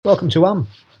Welcome to AM.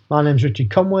 My name's Richard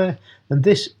Conway, and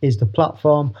this is the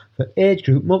platform for age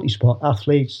group multisport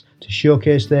athletes to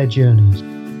showcase their journeys.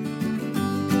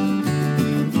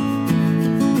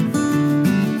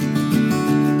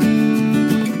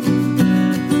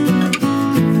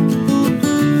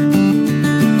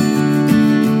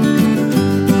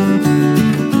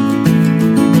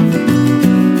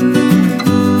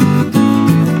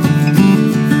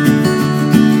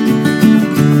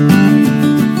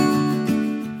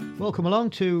 Welcome along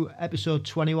to episode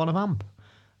 21 of AMP,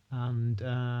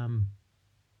 and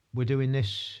we're doing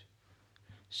this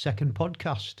second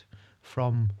podcast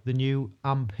from the new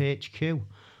AMP HQ.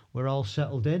 We're all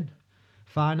settled in,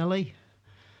 finally.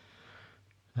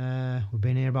 We've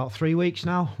been here about 3 weeks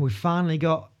now. We've finally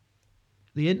got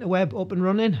the interweb up and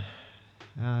running,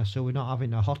 so we're not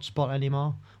having a hotspot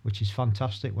anymore, which is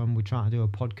fantastic when we're trying to do a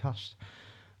podcast,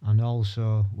 and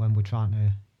also when we're trying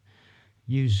to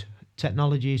use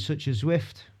technology such as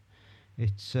Zwift.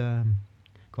 It's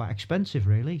quite expensive,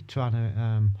 really, trying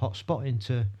to hotspot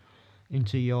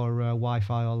into your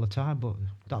Wi-Fi all the time, but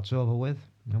that's over with,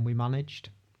 and we managed.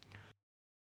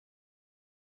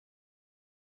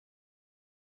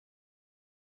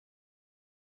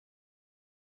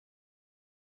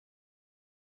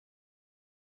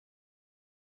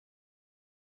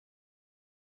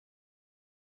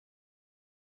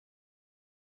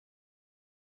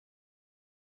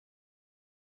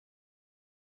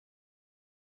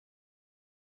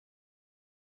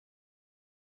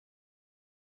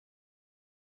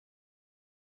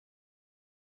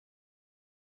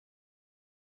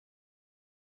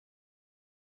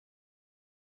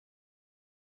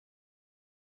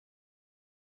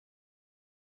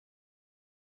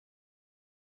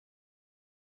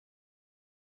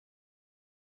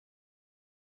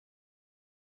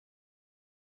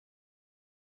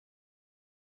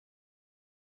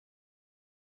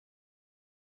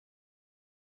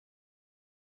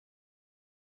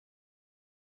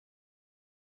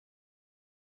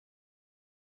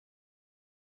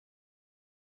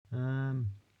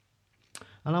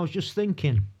 And I was just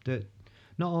thinking that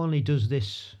not only does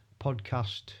this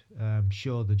podcast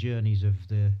show the journeys of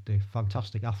the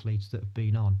fantastic athletes that have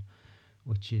been on,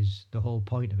 which is the whole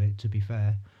point of it, to be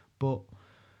fair, but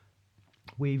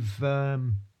we've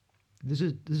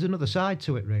there's another side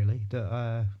to it, really,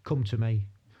 that come to me,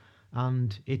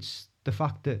 and it's the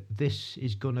fact that this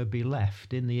is going to be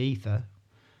left in the ether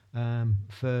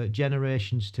for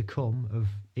generations to come of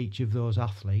each of those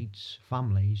athletes'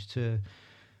 families to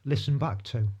listen back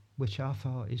to, which I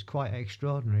thought is quite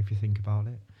extraordinary if you think about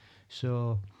it.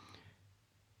 So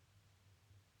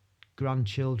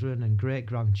grandchildren and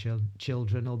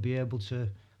great-grandchildren will be able to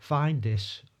find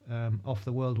this off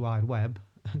the World Wide Web,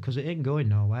 because it ain't going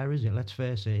nowhere, is it? Let's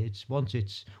face it. It's once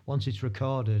it's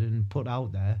recorded and put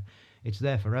out there, it's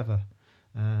there forever.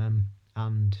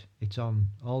 And it's on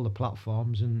all the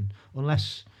platforms, and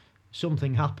unless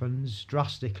something happens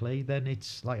drastically, then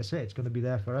it's, like I say, it's going to be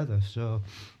there forever. So,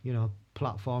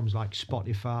 platforms like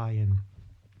Spotify and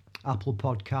Apple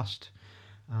Podcast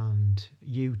and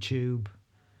YouTube,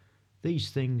 these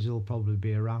things will probably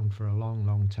be around for a long,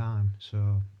 long time.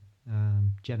 So,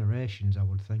 generations, I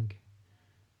would think.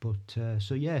 But,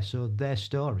 so their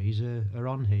stories are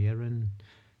on here, and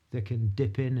they can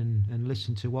dip in and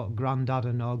listen to what Grandad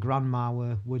or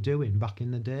Grandma were doing back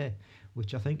in the day,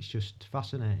 which I think is just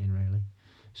fascinating, really.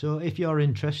 So if you're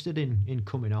interested in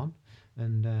coming on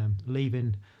and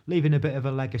leaving a bit of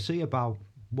a legacy about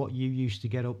what you used to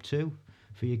get up to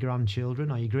for your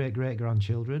grandchildren or your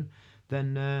great-great-grandchildren,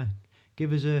 then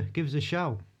give us a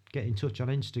shout. Get in touch on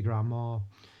Instagram or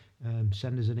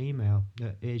send us an email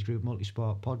at Age Group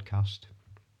Multisport Podcast.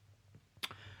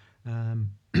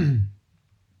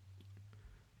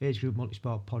 Age Group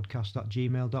Multisport Podcast at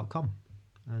gmail.com,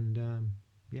 and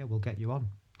we'll get you on,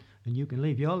 and you can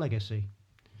leave your legacy.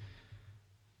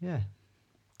 So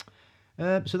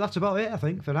that's about it, I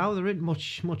think, for now. There isn't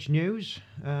much news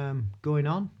going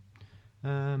on.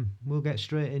 We'll get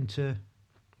straight into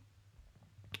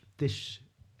this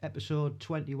episode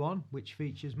 21, which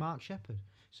features Mark Shepherd.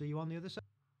 See you on the other side.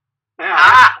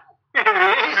 It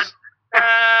is.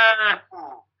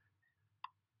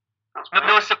 I'm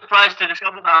no surprise to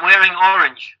discover that I'm wearing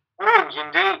orange. Orange,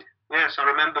 indeed. Yes, I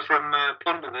remember from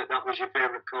Pundit that was your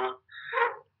favourite colour.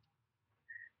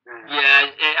 Yeah,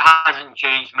 it hasn't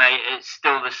changed, mate. It's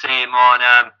still the same on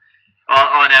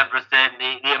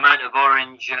everything. The amount of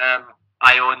orange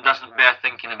I own doesn't bear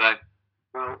thinking about.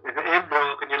 Well, if it ain't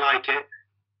broke and you like it,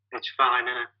 it's fine,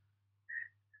 isn't it?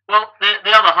 Well,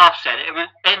 the other half said it. It was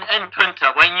in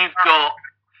Punta, when you've got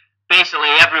basically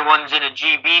everyone's in a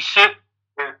GB suit.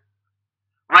 Yeah.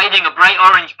 riding a bright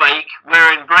orange bike,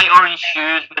 wearing bright orange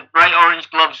shoes with bright orange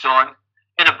gloves on,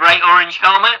 in a bright orange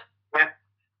helmet,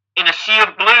 in a sea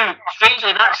of blue.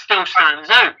 Strangely, that still stands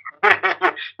out.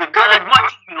 You've got And as much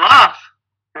as you laugh,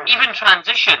 even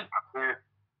transition. Yeah.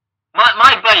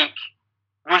 My bike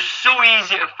was so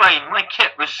easy to find. My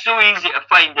kit was so easy to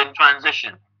find in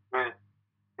transition. Yeah.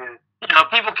 You know,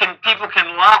 people can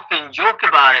laugh and joke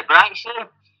about it, but actually,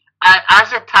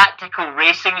 as a tactical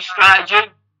racing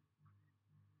strategy,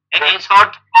 it's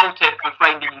hard to fault it for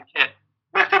finding your kit.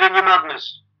 Method in your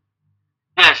madness.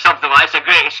 Yeah, something like it's a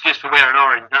great excuse for wearing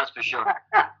orange, that's for sure.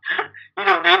 You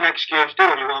don't need an excuse, do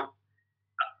what you want.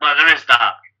 Well, there is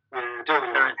that. Yeah, do what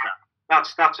you There want. is that.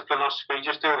 That's a philosophy,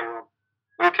 just do what you want.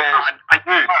 Who cares? I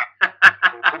do.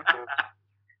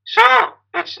 So,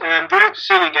 it's great to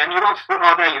see you again. You're off,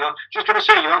 oh, there you are. Just going to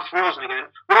say you're off frozen again.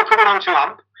 We're coming on to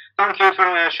AMP. Thank you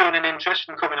for showing an interest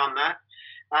and coming on there.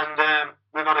 And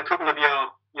we've had a couple of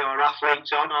your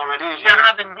athletes on already. As you You know.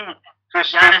 have indeed.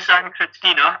 Chris Janice and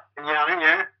Christina. and Yanni,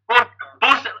 yeah.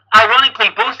 Both, ironically,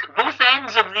 both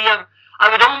ends of the, I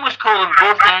would almost call them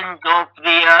both ends of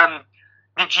the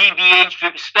GB age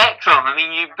group spectrum. I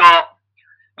mean, you've got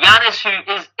Yanis, who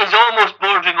is almost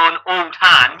bordering on old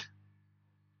hand,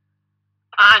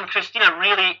 and Christina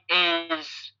really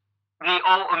is the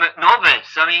ultimate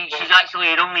novice. I mean, she's actually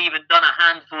had only even done a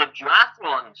handful of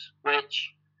duathlons,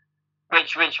 which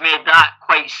made that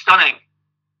quite stunning.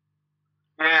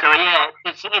 Yeah. So yeah,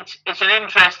 it's an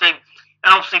interesting,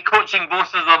 and obviously coaching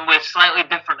both of them with slightly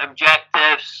different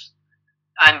objectives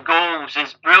and goals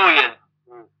is brilliant.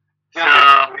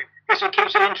 Yeah, So guess it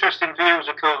keeps it interesting for you as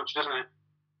a coach, doesn't it?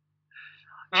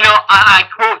 you know, I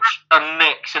coach a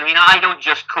mix. I mean, I don't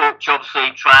just coach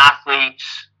obviously triathletes,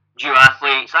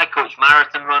 duathletes. I coach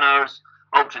marathon runners,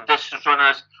 ultra distance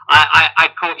runners. I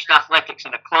coached athletics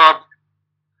in a club,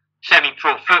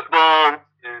 semi-pro football.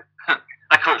 Yeah.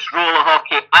 I coached roller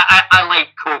hockey. I like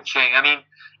coaching. I mean,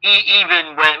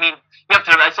 even when, I mean, you have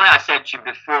to remember, it's like I said to you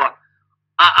before,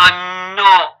 I'm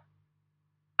not,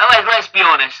 let's be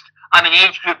honest, I'm an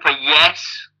age grouper,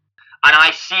 yes, and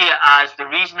I see it as the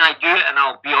reason I do it, and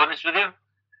I'll be honest with you,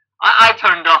 I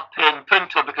turned up in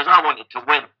Punta because I wanted to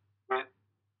win. Yeah.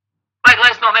 Like,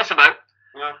 let's not mess about.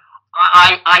 Yeah.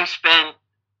 I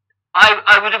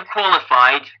would have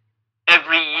qualified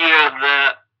every year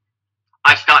that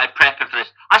I started prepping for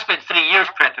this. I spent 3 years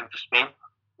prepping for Spain.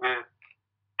 Yeah.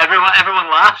 Everyone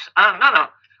laughs. No.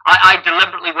 I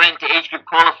deliberately went to age group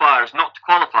qualifiers not to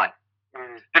qualify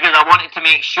because I wanted to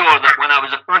make sure that when I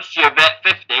was a first year vet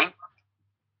 50,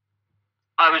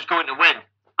 I was going to win.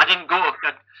 I didn't go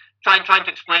trying to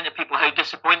explain to people how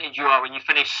disappointed you are when you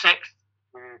finish sixth.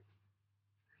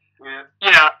 Yeah.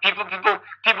 You know, people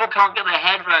can't get their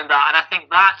head around that, and I think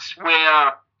that's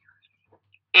where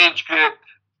age group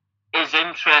is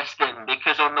interesting,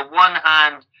 because on the one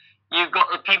hand, you've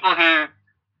got the people who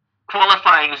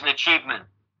qualifying is an achievement,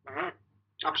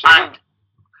 Absolutely.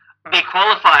 and they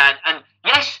qualify, and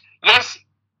yes, it's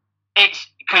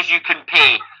because you can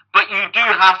pay, but you do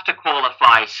have to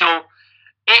qualify. So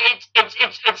it's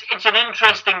an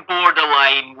interesting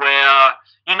borderline where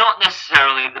you're not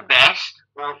necessarily the best,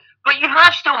 Well, but you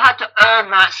have still had to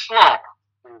earn that slot,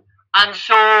 and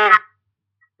so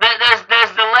there's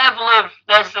the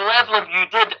level of you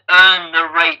did earn the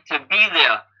right to be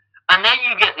there, and then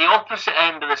you get the opposite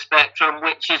end of the spectrum,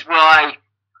 which is why,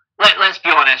 let's be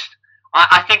honest,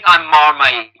 I think I'm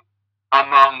Marmite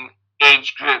among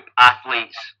age group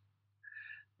athletes,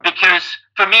 because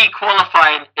for me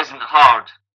qualifying isn't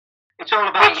hard, it's all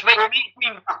about. which makes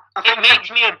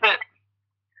me a bit.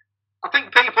 I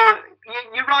think people,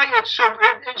 you're right in some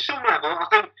level. I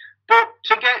think, but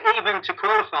to get even to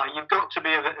qualify, you've got to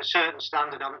be of a certain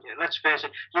standard, haven't you? Let's face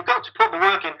it. You've got to put the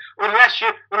work in, unless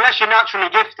you're naturally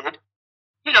gifted.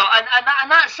 You know, and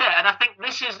that's it. And I think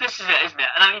this is it, isn't it?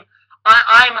 And I mean,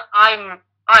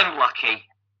 I'm lucky.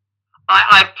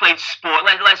 I've played sport.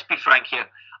 Let's be frank here.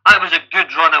 I was a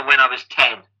good runner when I was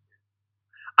 10.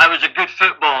 I was a good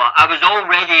footballer. I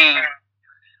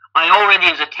already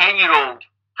as a 10-year-old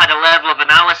had a level of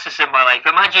analysis in my life.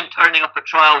 Imagine turning up at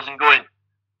trials and going,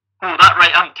 "Oh,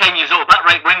 I'm 10 years old. That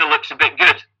right winger looks a bit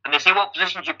good." And they say, "What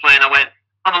position do you play?" And I went,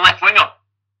 "I'm a left winger,"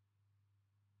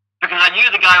 because I knew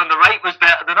the guy on the right was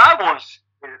better than I was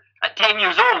at 10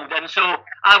 years old. And so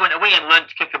I went away and learned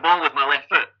to kick a ball with my left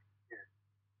foot.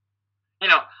 You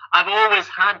know, I've always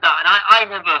had that, and I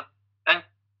never. And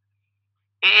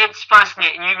it's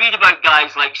fascinating. You read about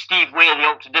guys like Steve Way, the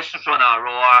ultra distance runner,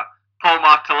 or Paul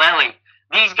Marcolelli.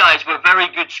 These guys were very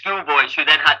good schoolboys who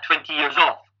then had 20 years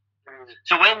off.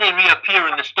 So when they reappear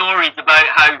in the stories about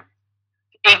how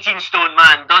 18-stone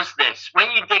man does this.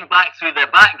 When you dig back through their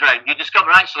background, you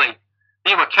discover actually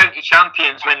they were county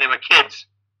champions when they were kids.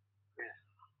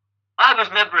 I was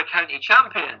never a county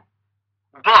champion,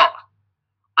 but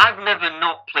I've never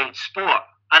not played sport.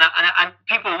 And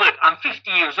people look, I'm 50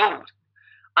 years old,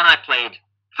 and I played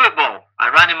football. I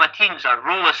ran in my teens. I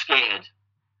roller skated.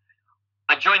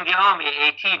 I joined the army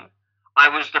at 18. I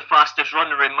was the fastest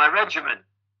runner in my regiment.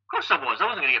 Of course I was. I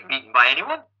wasn't going to get beaten by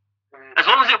anyone. As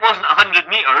long as it wasn't 100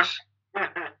 metres.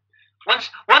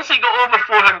 Once it got over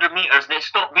 400 metres and it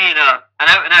stopped being an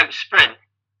out-and-out sprint,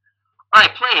 I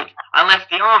played. I left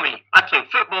the army. I played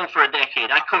football for a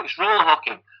decade. I coached roller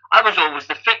hockey. I was always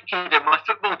the fit kid in my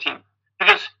football team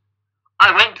because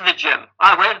I went to the gym.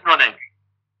 I went running.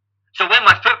 So when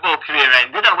my football career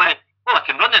ended, I went, well, I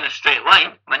can run in a straight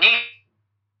line. My knee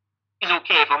is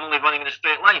okay if I'm only running in a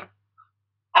straight line.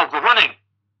 I'll go running.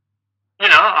 You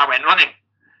know, I went running.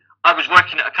 I was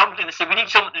working at a company and they said, we need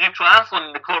someone to do triathlon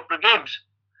in the corporate games.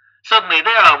 Suddenly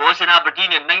there I was in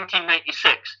Aberdeen in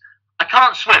 1996. I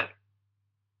can't swim.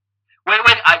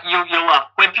 You'll laugh.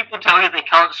 When people tell you they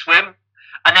can't swim,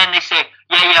 and then they say,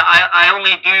 I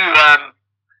only do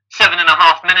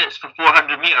 7.5 minutes for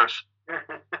 400 metres.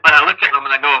 And I look at them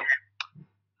and I go,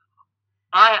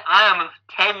 I am a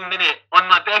 10-minute, on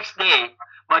my best day,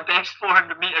 my best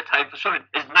 400 metre time for swimming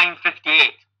is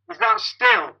 9:58. Is that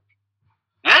still?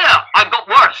 Yeah, I've got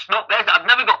worse, not better. I've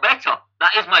never got better.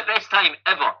 That is my best time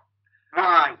ever.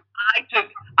 Why?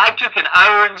 I took an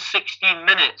hour and 16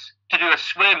 minutes to do a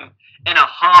swim in a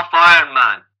half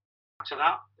Ironman. To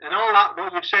that, and all that,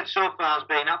 what you've said so far has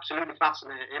been absolutely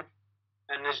fascinating,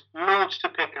 and there's loads to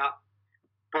pick up.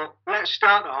 But let's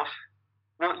start off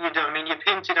what you've done. I mean, you've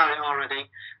hinted at it already.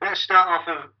 Let's start off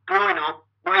of growing up,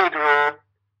 where you grew up,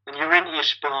 and you're into your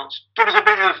sports. Give us a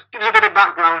bit of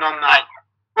background on that.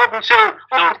 Up until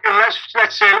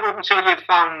let's say up until you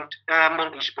found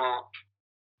multi-sport.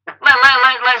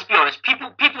 Let's be honest.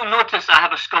 People notice I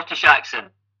have a Scottish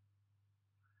accent.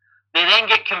 They then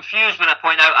get confused when I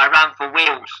point out I ran for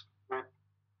Wales.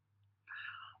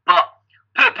 But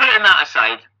putting that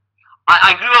aside,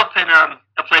 I grew up in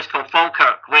a place called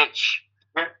Falkirk, which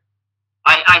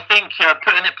I think,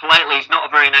 putting it politely, is not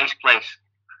a very nice place.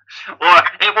 Or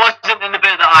it wasn't in the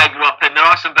bit that I grew up in. There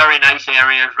are some very nice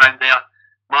areas around there.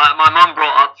 My mum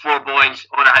brought up 4 boys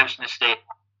on a house and estate.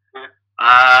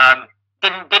 I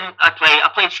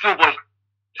played schoolboy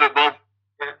football.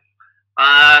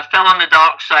 Fell on the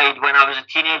dark side when I was a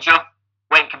teenager.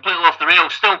 Went completely off the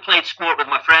rails. Still played sport with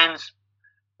my friends.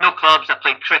 No clubs. I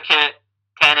played cricket,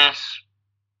 tennis,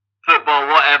 football,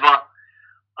 whatever.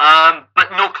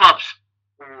 But no clubs.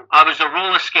 I was a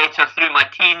roller skater through my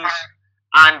teens,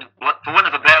 and for want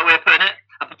of a better way of putting it,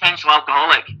 a potential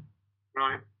alcoholic.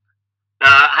 Right.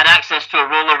 Had access to a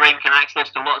roller rink and access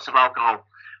to lots of alcohol.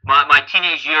 My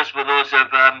teenage years were those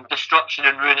of destruction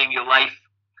and ruining your life,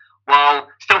 while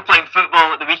still playing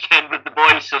football at the weekend with the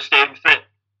boys, so staying fit.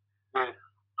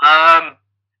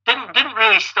 Didn't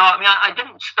really start. I mean, I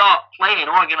didn't start playing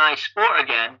organised sport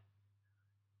again.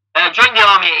 Joined the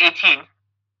army at 18,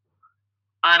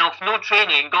 and off no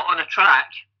training, got on a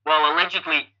track while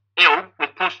allegedly ill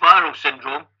with post-viral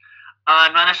syndrome,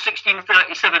 and ran a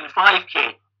 16:37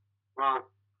 5k. Wow.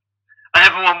 And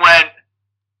everyone went,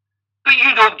 but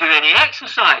you don't do any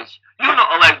exercise. You're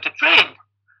not allowed to train.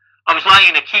 I was lying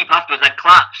in a keep afterwards. I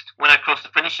collapsed when I crossed the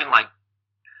finishing line.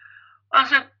 I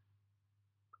said,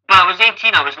 but I was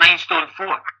 18. I was 9 stone 4.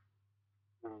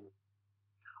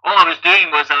 All I was doing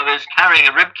was I was carrying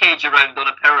a rib cage around on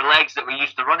a pair of legs that were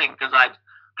used to running because I'd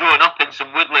grown up in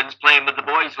some woodlands playing with the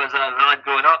boys as I'd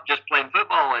grown up just playing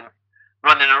football and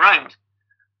running around.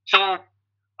 So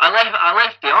I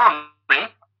left the army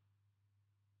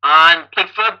and played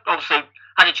football. Obviously,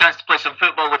 had a chance to play some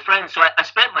football with friends. So I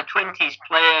spent my 20s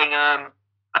playing.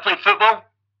 I played football.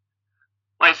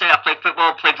 Like I say, I played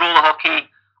football, played roller hockey.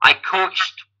 I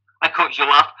coached. You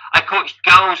laugh. I coached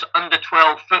girls under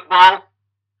 12 football.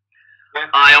 Yeah.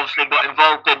 I obviously got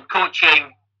involved in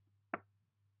coaching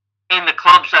in the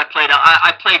clubs I played at.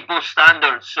 I played both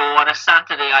standards. So on a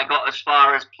Saturday, I got as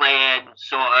far as playing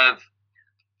sort of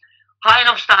high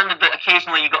enough standard that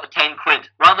occasionally you got 10 quid.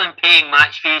 Rather than paying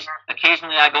match fees,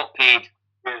 occasionally I got paid.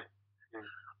 Yeah.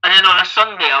 And then on a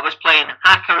Sunday, I was playing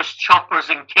Hackers, Choppers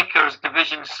and Kickers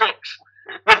Division 6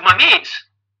 with my mates.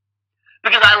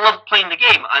 Because I loved playing the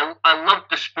game. I loved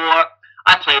the sport.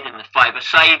 I played in the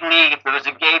 5-a-side league. If there was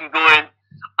a game going,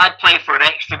 I'd play for an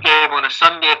extra game on a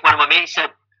Sunday. If one of my mates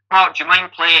said, Mark, do you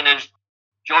mind playing as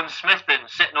John Smith and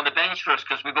sitting on the bench for us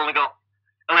because we've only got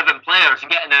 11 players,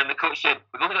 and getting there and the coach said,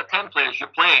 we've only got 10 players, you're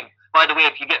playing. By the way,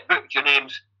 if you get booked, your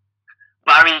name's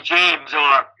Barry James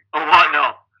or or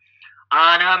whatnot.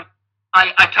 And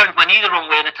I turned my knee the wrong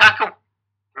way in a tackle.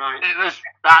 Right. It was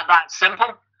that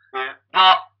simple. Yeah.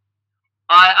 But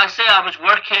I say I was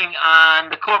working,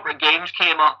 and the corporate games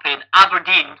came up in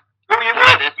Aberdeen. Who are you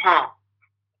working for?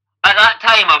 At that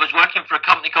time, I was working for a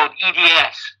company called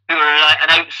EDS, who are an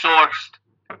outsourced.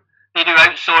 They do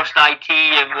outsourced IT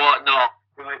and whatnot.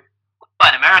 Right.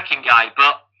 An American guy, and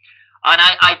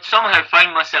I somehow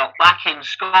found myself back in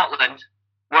Scotland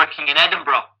working in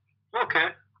Edinburgh.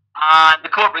 Okay. And the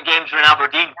corporate games were in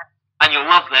Aberdeen, and you'll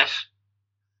love this.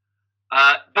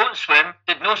 Don't swim,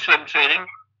 did no swim training.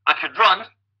 I could run.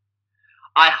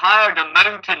 I hired a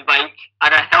mountain bike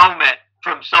and a helmet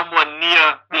from someone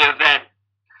near the event.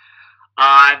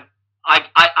 And I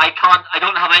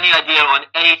don't have any idea on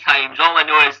any times. All I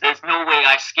know is there's no way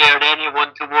I scared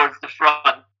anyone towards the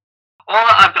front.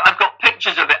 I've got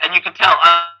pictures of it, and you can tell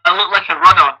I look like a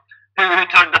runner who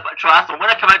turned up at a triathlon. When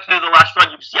I come out to do the last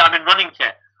run, you see I'm in running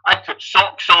kit. I put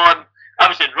socks on. I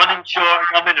was in running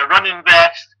shorts. I'm in a running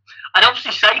vest. I'd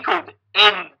obviously cycled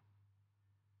in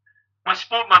my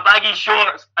baggy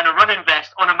shorts and a running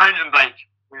vest on a mountain bike.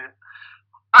 Yeah.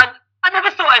 And I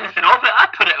never thought anything of it. I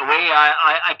put it away.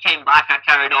 I came back. I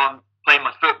carried on playing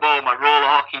my football, my roller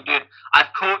hockey.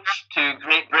 I've coached to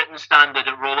Great Britain standard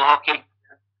at roller hockey.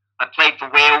 I played for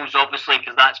Wales, obviously,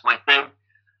 because that's my thing.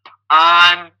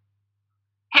 And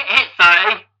hit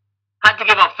 30. Had to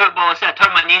give up football. I said I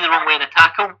turned my knee the wrong way in a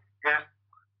tackle. Yeah.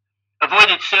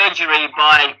 Avoided surgery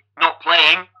by not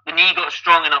playing. The knee got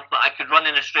strong enough that I could run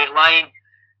in a straight line.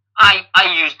 I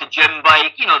used the gym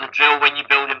bike, you know the drill when you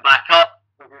build it back up.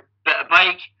 Bit of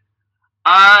bike.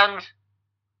 And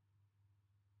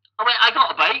I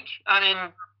got a bike, and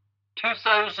in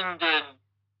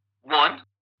 2001,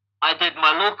 I did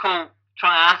my local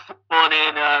triathlon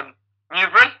in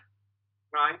Newbury.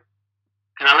 Right.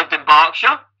 Because I lived in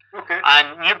Berkshire. Okay.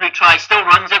 And Newbury Tri still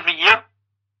runs every year.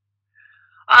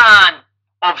 And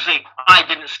obviously, I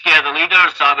didn't scare the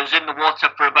leaders. I was in the water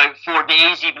for about 4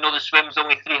 days, even though the swim's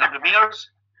only 300 metres.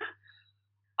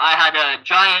 I had a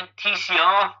giant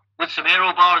TCR with some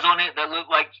aero bars on it that looked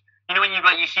like, you know when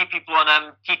you see people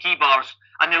on TT bars,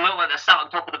 and they look like they're sat on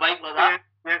top of the bike like that?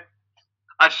 Yeah.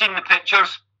 I've seen the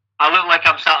pictures. I look like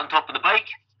I'm sat on top of the bike.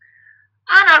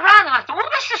 And I ran, and I thought, oh,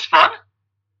 this is fun.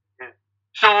 Yeah.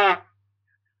 So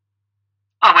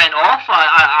I went off.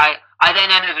 I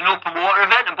then entered an open water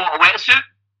event and bought a wetsuit.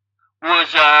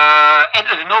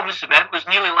 Entered a novice event, was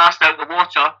nearly last out the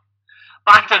water.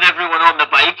 Battered everyone on the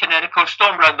bike, and then of course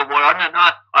stormed around the water, and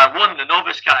I won the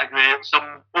novice category at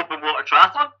some open water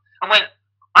triathlon. I went,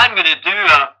 I'm going to do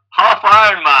a half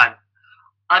Ironman.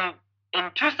 And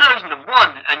in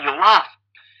 2001, and you'll laugh,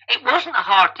 it wasn't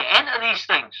hard to enter these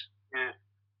things. Yeah.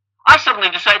 I suddenly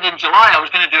decided in July I was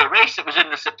going to do a race that was in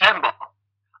the September,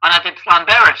 and I did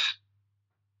Llanberis.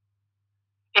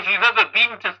 If you've ever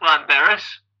been to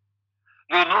Llanberis,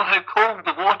 you'll know how cold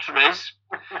the water is,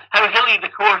 how hilly the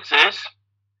course is,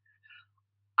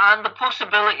 and the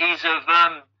possibilities of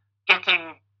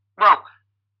getting, well,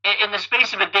 in the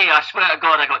space of a day, I swear to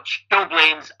God, I got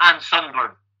chilblains and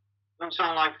sunburn. Doesn't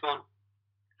sound like fun.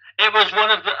 It was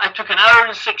I took an hour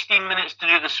and 16 minutes to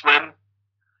do the swim.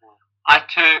 I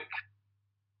took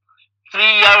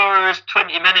 3 hours,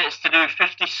 20 minutes to do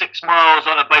 56 miles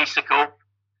on a bicycle.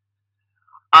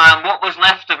 And what was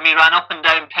left of me ran up and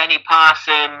down Penny Pass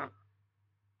in,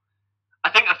 I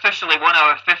think officially 1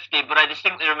 hour 50, but I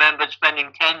distinctly remembered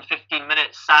spending 10, 15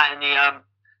 minutes sat in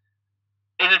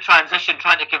a transition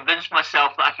trying to convince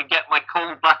myself that I could get my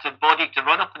cold, battered body to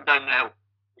run up and down the hill.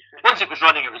 Once it was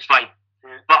running, it was fine.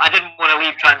 But I didn't want to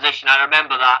leave transition, I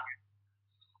remember that.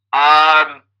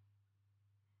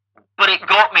 But it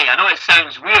got me. I know it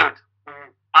sounds weird.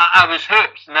 I was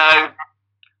hooked now.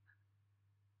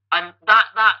 And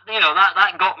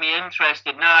that got me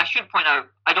interested. Now, I should point out,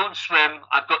 I don't swim.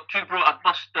 I've got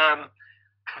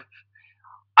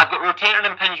I've got rotator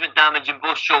impingement damage in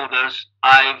both shoulders.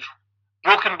 I've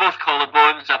broken both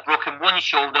collarbones. I've broken one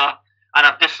shoulder, and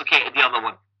I've dislocated the other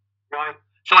one. Right.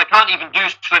 So I can't even do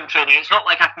swim training. It's not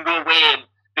like I can go away and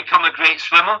become a great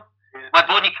swimmer. Yeah. My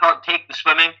body can't take the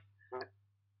swimming. Yeah.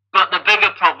 But the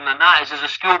bigger problem than that is, as a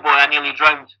schoolboy, I nearly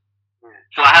drowned. Yeah.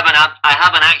 So I have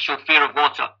an actual fear of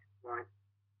water. Right.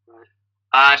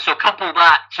 So couple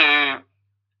that to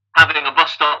having a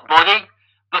bust-up body,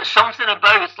 but something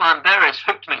about Llanberis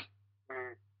hooked me.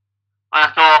 And I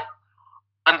thought,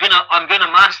 I'm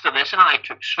gonna master this, and I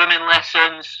took swimming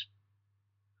lessons.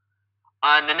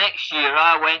 And the next year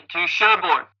I went to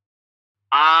Sherborne.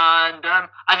 And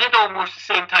I did almost the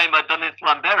same time I'd done in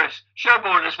Llanberis.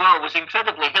 Sherborne as well was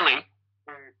incredibly hilly.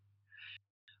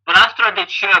 But after I did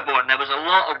Sherborne, there was a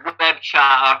lot of web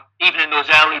chatter, even in those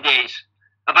early days,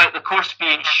 about the course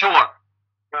being short.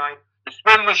 Right. The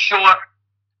swim was short,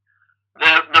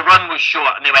 the run was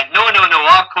short, and they went, no,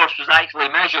 our course was actually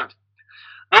measured.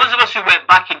 Those of us who went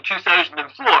back in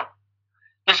 2004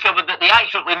 discovered that the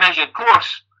accurately measured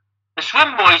course, the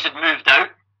swim boys had moved out,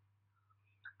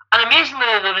 and amazingly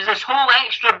there was this whole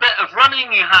extra bit of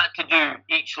running you had to do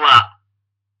each lap,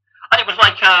 and it was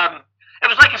like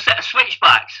a set of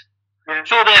switchbacks. Yeah.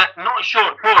 So the not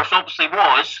short course obviously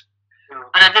was, Yeah.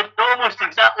 and I did almost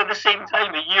exactly the same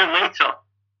time a year later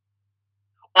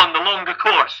on the longer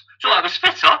course. So I was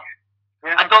fitter.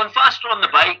 Yeah. I'd gone faster on the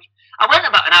bike. I went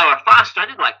about an hour faster. I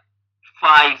did like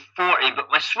 5:40, but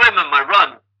my swim and my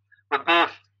run were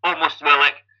both almost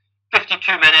like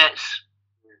 52 minutes,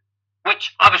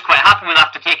 which I was quite happy with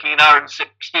after taking an hour and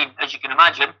 16, as you can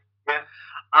imagine. Yeah.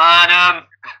 And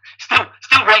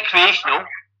still recreational.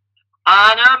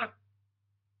 And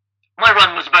my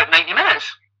run was about 90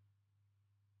 minutes.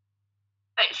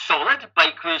 It's solid.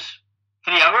 Bike was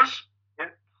 3 hours. Yeah.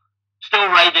 Still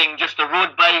riding just a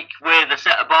road bike with a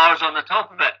set of bars on the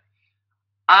top of it.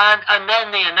 And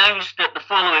then they announced that the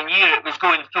following year it was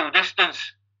going full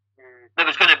distance. There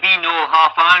was going to be no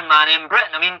half Ironman in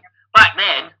Britain. I mean, back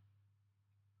then,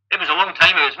 it was a long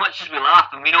time ago. As much as we laugh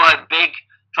and we know how big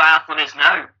triathlon is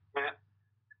now, Yeah.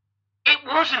 it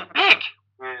wasn't big.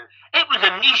 Yeah. It was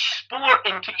a niche sport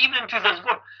even in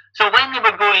 2004. So when they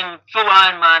were going full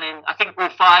Ironman in, I think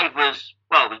 05 was,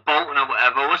 well, it was Bolton or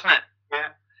whatever, wasn't it? Yeah.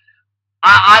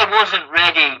 I wasn't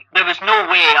ready. There was no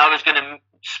way I was going to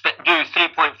do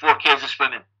 3.4 k's of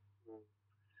swimming.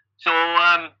 So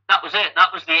that was it.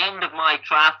 That was the end of my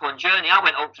triathlon journey. I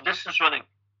went ultra distance running.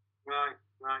 Right.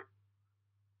 Right.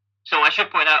 So I should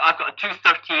point out, I've got a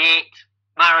 2:38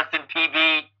 marathon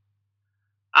PB.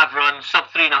 I've run sub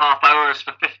 3.5 hours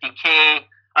for 50k.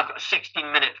 I've got a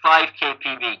 16-minute 5k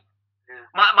PB. Yeah.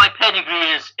 My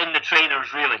pedigree is in the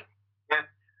trainers, really. Yeah.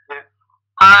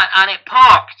 Yeah. And it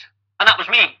parked. And that was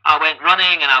me. I went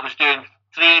running and I was doing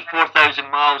 4,000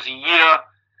 miles a year.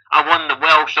 I won the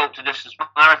Welsh Ultra Distance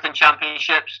Marathon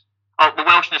Championships. Oh, the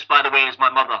Welshness, by the way, is my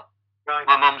mother. Right.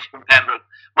 My mum's from Pembroke.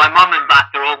 My mum and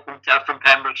back are all from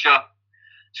Pembrokeshire.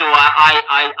 So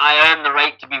I earned the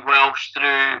right to be Welsh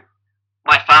through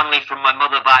my family from my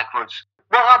mother backwards.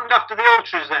 What happened after the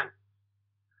ultras then?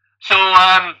 So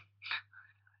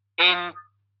in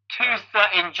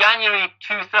January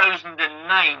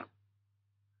 2009,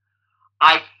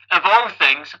 of all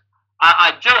things,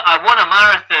 I won a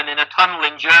marathon in a tunnel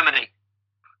in Germany.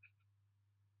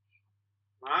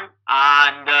 Right.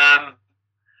 And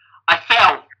I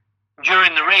fell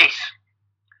during the race.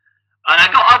 And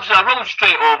I rolled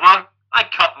straight over, I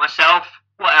cut myself,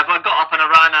 whatever, got up and I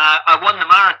ran, and I won the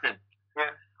marathon.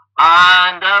 Yeah.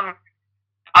 And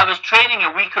I was training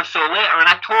a week or so later and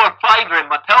I tore a fibre in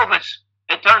my pelvis.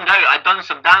 It turned out I'd done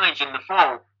some damage in the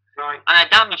fall. Right. And I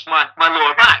damaged my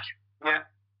lower back. Yeah.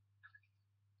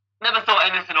 Never thought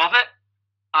anything of it.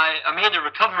 I made a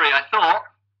recovery, I thought.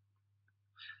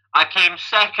 I came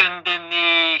second in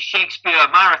the Shakespeare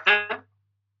Marathon.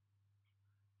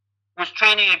 Was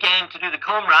training again to do the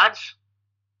Comrades.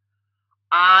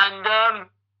 And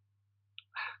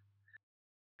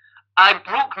I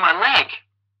broke my leg.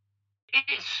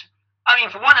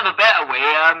 For want of a better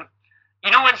way,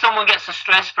 you know when someone gets a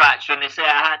stress fracture and they say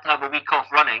I had to have a week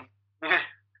off running? Yeah.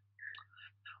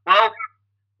 Well,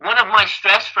 one of my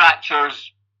stress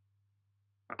fractures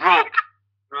broke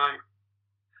Right.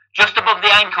 just above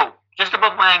the ankle, just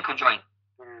above my ankle joint.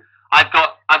 Mm. I've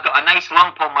got a nice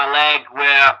lump on my leg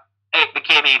where it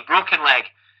became a broken leg.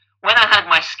 When I had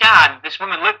my scan, this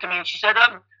woman looked at me and she said,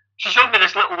 she showed me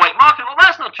this little white mark. Well,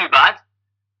 that's not too bad.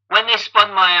 When they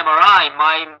spun my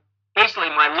MRI, basically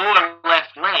my lower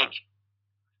left leg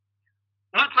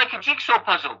looked like a jigsaw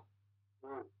puzzle.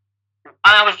 Mm. And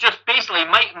I was just basically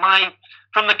my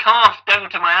from the calf down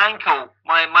to my ankle,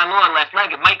 my lower left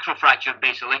leg had microfractured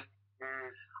basically.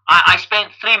 Mm. I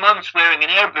spent 3 months wearing an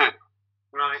air boot.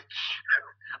 Right.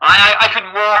 I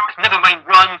couldn't walk, never mind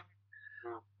run.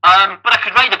 But I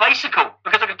could ride a bicycle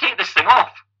because I could take this thing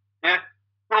off. Yeah.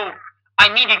 So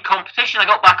I needed competition. I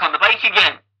got back on the bike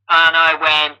again and I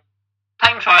went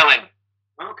time trialing.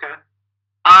 Okay.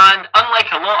 And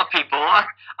unlike a lot of people, I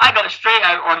got straight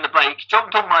out on the bike,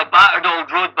 jumped on my battered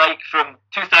old road bike from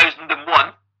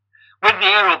 2001 with the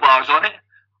aero bars on it,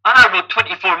 and I rode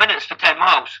 24 minutes for 10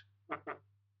 miles.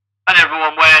 And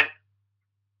everyone went,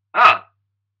 oh.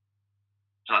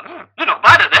 So, you're not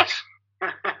bad at this.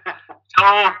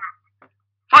 So,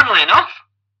 funnily enough,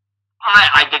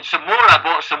 I did some more. I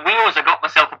bought some wheels. I got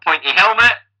myself a pointy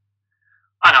helmet.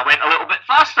 And I went a little bit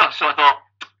faster. So I thought,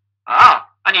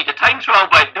 I need a time trial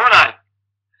bike, don't I?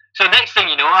 So next thing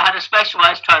you know, I had a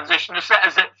Specialized transition, a set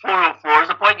of Zip 404s,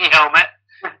 a pointy helmet,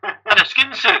 and a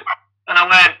skin suit. And I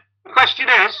went... The question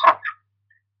is,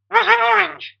 was it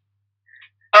orange?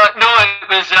 No, it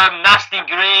was nasty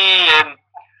grey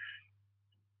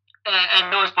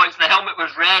and those points. The helmet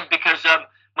was red because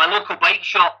my local bike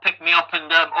shop picked me up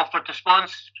and offered to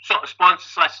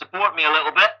sponsor/support me a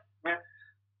little bit. Yeah.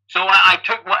 So I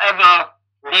took whatever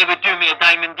they would do me a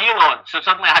diamond deal on. So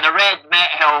suddenly I had a red Met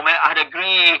helmet, I had a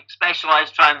grey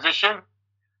Specialized transition,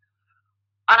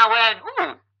 and I went,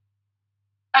 ooh,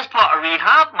 as part of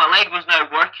rehab, my leg was now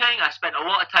working. I spent a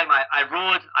lot of time, I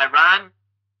rode, I ran,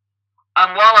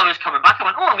 and while I was coming back, I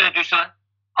went, I'm going to do something.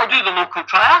 I'll do the local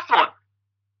triathlon.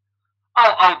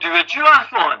 I'll do a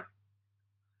duathlon.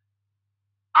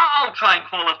 I'll try and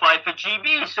qualify for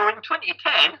GB. So in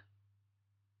 2010,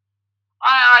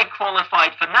 I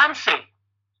qualified for Nancy.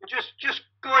 Just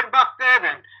going back there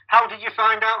then, how did you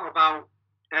find out about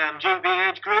GB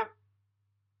age group?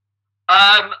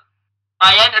 I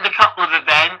entered a couple of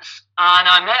events and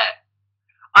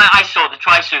I saw the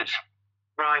tri-suits.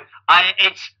 Right.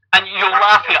 And you'll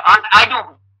laugh here. I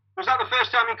don't. Was that the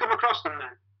first time you come across them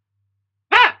then?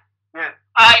 Yeah. Yeah.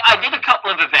 I did a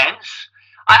couple of events.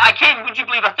 I came, would you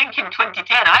believe, I think in 2010,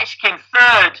 I actually came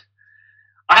third.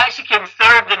 I actually came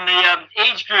third in the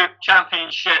age group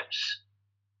championships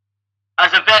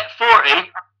as a vet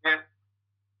 40. Yeah.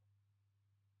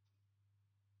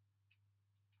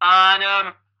 And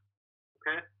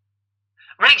okay.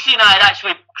 Rixie and I had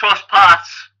actually crossed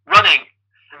paths running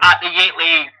at the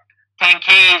Yateley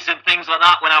 10Ks and things like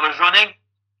that when I was running.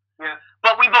 Yeah.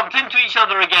 But we bumped into each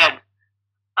other again.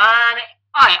 And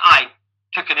I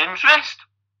took an interest.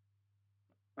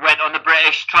 Went on the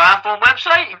British Triathlon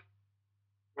website.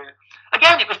 Yeah.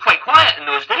 Again, it was quite quiet in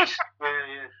those days.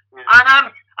 Yeah.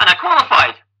 And I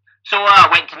qualified. So I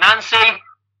went to Nancy.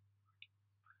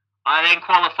 I then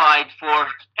qualified for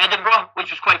Edinburgh, which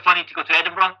was quite funny to go to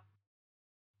Edinburgh.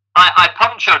 I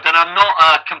punctured, and I'm not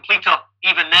a completer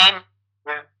even then.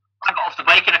 Yeah. I got off the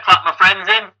bike and I clapped my friends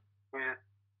in. Yeah.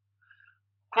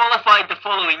 Qualified the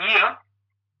following year.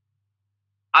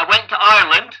 I went to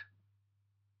Ireland,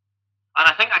 and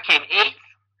I think I came 8th.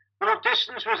 What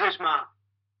distance was this, Mark?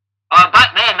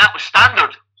 Back then, that was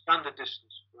standard. Standard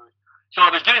distance, right. So I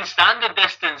was doing standard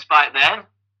distance back then.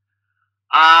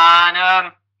 And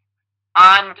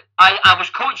I was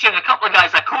coaching a couple of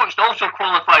guys I coached also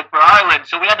qualified for Ireland.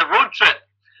 So we had a road trip.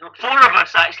 Okay. 4 of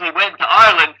us actually went to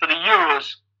Ireland for the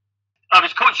Euros. I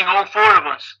was coaching all 4 of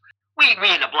us. We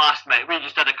had a blast, mate. We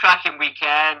just had a cracking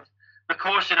weekend. The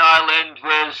course in Ireland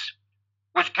was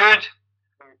good.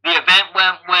 The event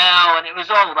went well, and it was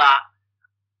all that.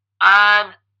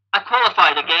 And I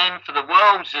qualified again for the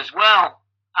Worlds as well.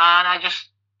 And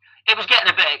it was getting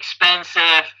a bit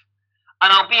expensive.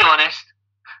 And I'll be honest,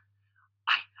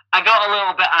 I got a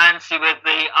little bit antsy with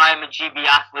the I'm a GB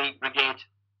athlete brigade.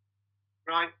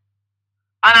 Right.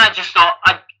 And I just thought,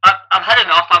 I've had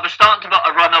enough. I was starting to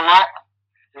run a lot.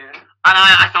 Yeah. And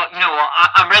I thought, you know what,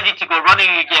 I'm ready to go running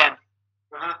again.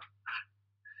 Uh-huh.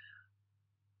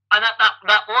 And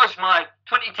that was my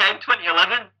 2010,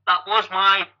 2011, that was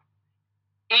my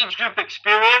age group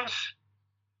experience.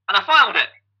 And I found it.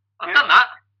 I've done that.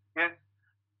 Yeah.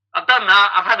 I've done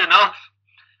that. I've had enough.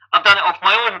 I've done it off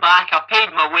my own back. I've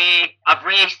paid my way. I've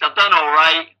raced. I've done all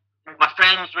right. My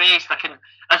friends raced.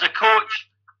 As a coach,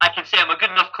 I can say I'm a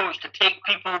good enough coach to take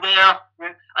people there.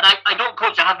 Yeah. And I don't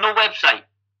coach. I have no website.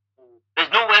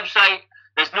 There's no website.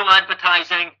 There's no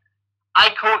advertising. I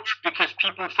coach because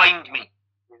people find me.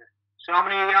 Yeah. So how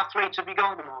many athletes have you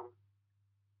got at the moment?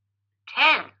 10,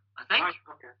 I think. Right.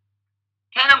 Okay.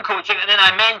 10 I'm coaching, and then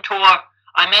I mentor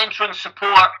and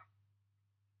support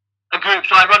a group.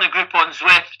 So I run a group on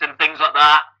Zwift and things like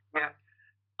that. Yeah.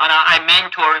 And I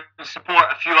mentor and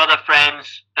support a few other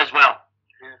friends as well.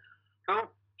 Yeah. Cool.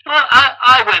 So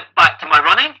I went back to my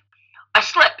running. I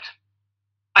slipped.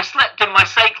 I slipped in my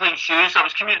cycling shoes. I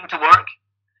was commuting to work.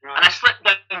 Right. And I slipped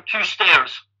down 2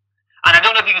 stairs. And I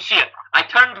don't know if you can see it. I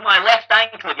turned my left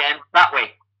ankle again that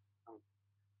way.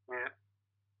 Yeah.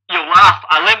 You'll laugh.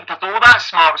 I limped. I thought, that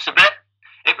smarts a bit.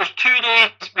 It was 2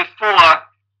 days before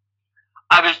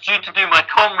I was due to do my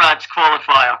Comrades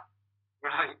qualifier.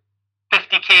 Right.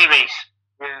 50k race.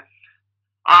 Yeah.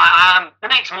 The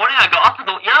next morning I got up and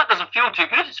thought, yeah, it doesn't feel too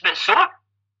good. It's a bit sore.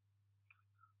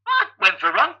 Went for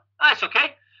a run. That's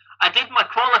okay. I did my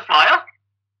qualifier.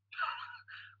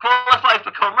 Qualified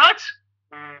for Comrades.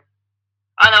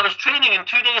 And I was training, and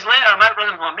 2 days later I'm out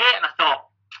running with my mate, and I thought,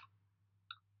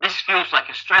 this feels like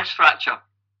a stress fracture.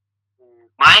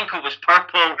 My ankle was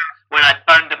purple when I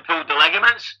turned and pulled the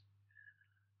ligaments.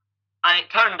 and it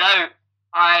turned out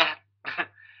I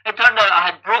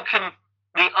had broken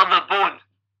the other bone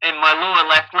in my lower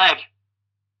left leg.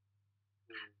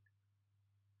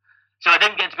 So I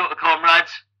didn't get to go to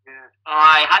Comrades. Yeah.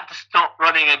 I had to stop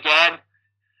running again.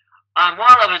 And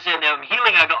while I was in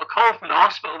healing, I got a call from the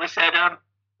hospital. They said,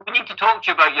 we need to talk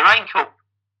to you about your ankle.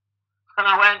 And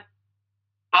I went,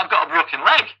 but I've got a broken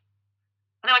leg.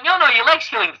 And they went, no, your leg's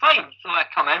healing fine. So I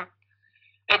come in.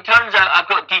 It turns out I've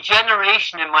got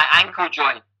degeneration in my ankle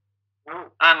joint.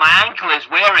 Oh, And my ankle is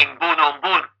wearing bone on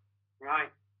bone. right.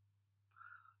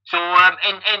 So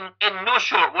in no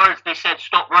short words, they said,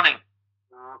 stop running.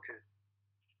 Oh, okay.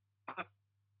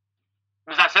 It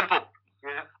was that simple.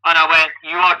 Yeah. And I went,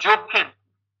 you are joking.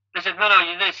 They said, no,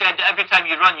 they said every time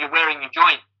you run, you're wearing your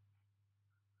joint.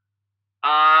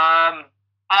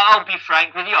 I'll be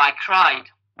frank with you, I cried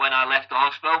when I left the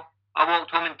hospital. I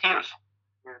walked home in tears.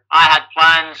 Yeah. I had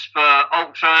plans for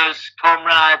ultras,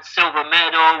 Comrades, silver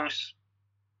medals.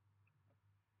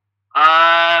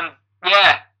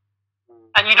 Yeah.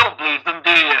 And you don't believe them,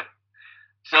 do you?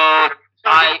 So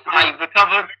I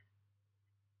recovered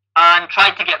and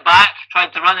tried to get back,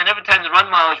 tried to run, and every time the run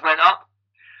mileage went up,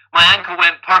 my ankle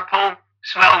went purple,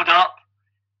 swelled up,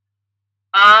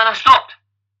 and I stopped.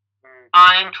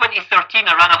 And in 2013,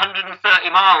 I ran 130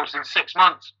 miles in 6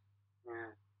 months.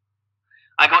 Yeah.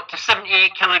 I got to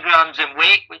 78 kilograms in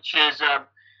weight, which is, in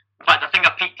fact, I think I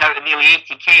peaked out at nearly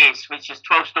 80 Ks, which is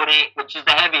 12 stone 8, which is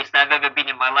the heaviest I've ever been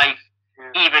in my life.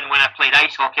 Yeah. Even when I played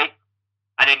ice hockey,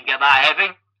 I didn't get that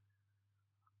heavy.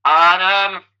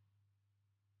 And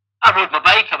I rode my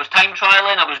bike, I was time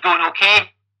trialing, I was going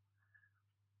okay.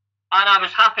 And I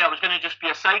was happy I was going to just be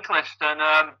a cyclist. And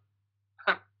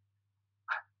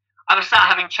I was sat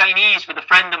having Chinese with a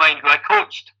friend of mine who I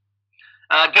coached.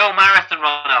 A girl marathon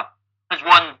runner, has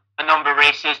won a number of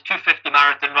races, 250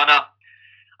 marathon runner.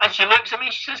 And she looks at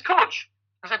me, she says, Coach.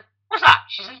 I said, what's that?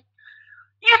 She says,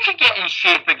 you could get in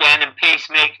shape again and pace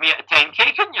make me at a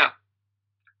 10K, couldn't you?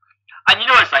 And you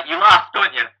know it's like, you laugh,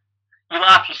 don't you? You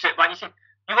laugh, you sit back, you say,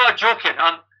 you are joking.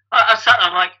 I sat there,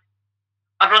 I'm like,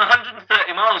 I've run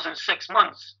 130 miles in 6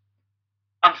 months.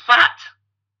 I'm fat.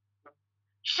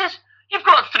 She says, you've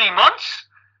got 3 months.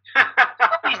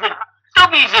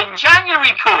 Stubby's in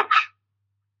January, Coach.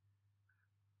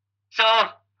 So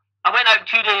I went out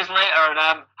 2 days later,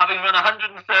 and having run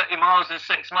 130 miles in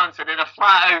 6 months, I did a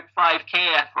flat-out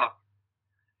 5K effort.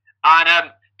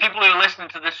 And people who are listening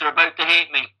to this are about to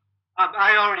hate me.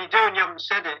 I already do, and you haven't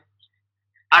said it.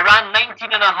 I ran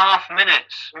 19 and a half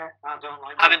minutes, Yeah, I don't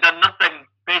like having done nothing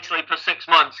basically for 6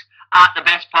 months, at the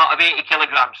best part of 80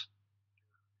 kilograms.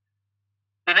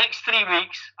 The next 3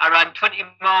 weeks, I ran 20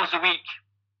 miles a week,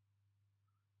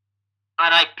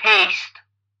 and I paced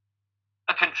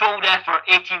a controlled effort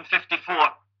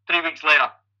 1854 3 weeks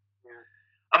later. Yeah.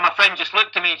 And my friend just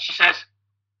looked at me and she says,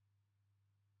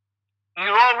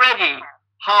 you're already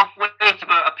halfway to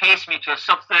about a pace me to a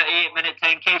sub 38 minute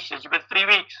 10K. She says, you've been 3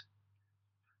 weeks.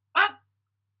 Huh?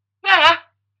 Yeah.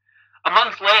 A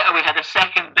month later, we had a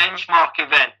second benchmark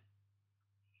event.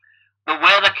 The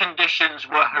weather conditions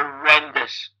were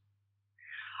horrendous.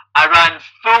 I ran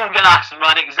full gas and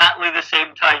ran exactly the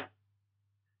same time.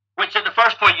 Which at the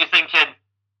first point you're thinking,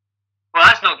 well,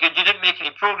 that's not good. You didn't make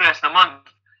any progress in a month.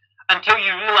 Until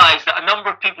you realise that a number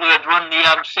of people who had run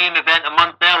the same event a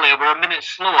month earlier were a minute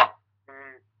slower.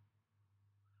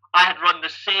 I had run the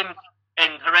same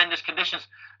in horrendous conditions.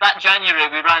 That January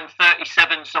we ran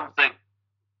 37 something.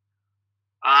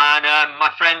 And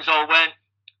my friends all went,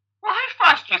 well, how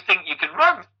fast do you think you can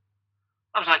run?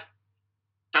 I was like,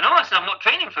 don't know. I said, I'm not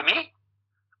training for me.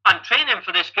 I'm training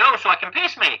for this girl so I can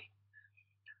pace me.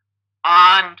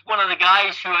 And one of the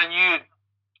guys who I knew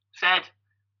said,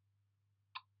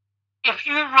 if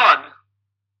you run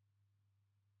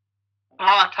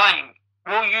blah time,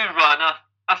 will you run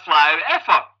a flat out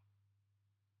effort?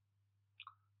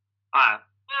 Yeah,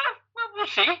 we'll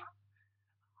see. And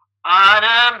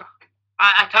I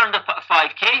turned up at a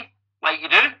 5K, like you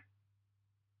do.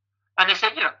 And they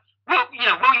said, will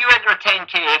you enter a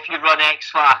 10K if you run X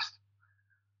fast?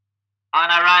 And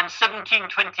I ran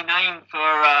 17:29 for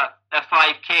a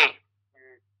 5K.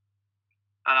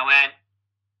 And I went,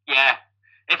 yeah.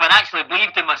 If I'd actually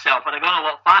believed in myself, I'd have gone a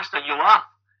lot faster, and you laugh.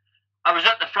 I was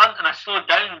at the front and I slowed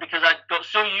down because I got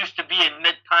so used to being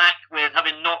mid-pack with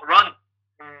having not run.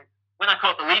 When I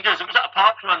caught the leaders, it was at a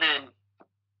park run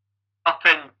up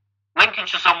in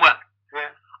Lincolnshire somewhere.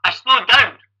 Yeah. I slowed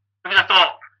down because I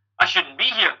thought, I shouldn't be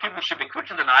here. People should be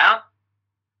quicker than I am.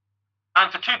 And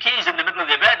for 2Ks in the middle of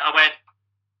the event, I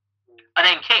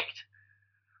then kicked.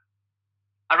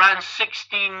 I ran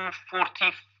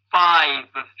 16:45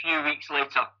 a few weeks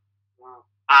later. Wow.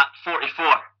 at 44.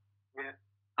 Yeah.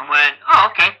 And went, oh,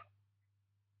 okay.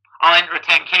 I'll enter a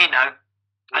 10k now.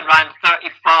 And ran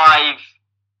 35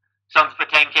 something for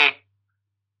 10k. And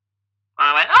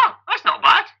I went, oh, that's not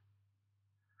bad.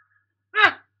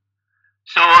 Yeah.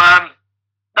 So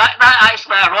that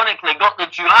actually ironically got the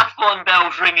duathlon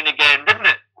bells ringing again, didn't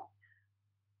it?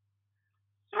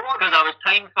 Because I was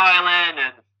time filing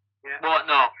and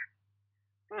whatnot.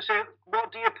 So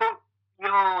what do you put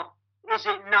your, is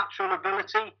it natural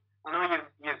ability? I know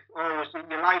you've always,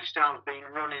 your lifestyle's been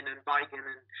running and biking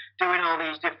and doing all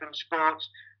these different sports,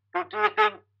 but do you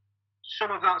think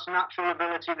some of that's natural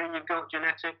ability that you've got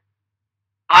genetic?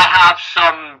 I have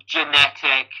some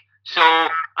genetic, so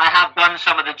I have done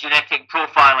some of the genetic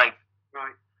profiling.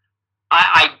 Right.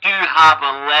 I do have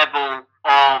a level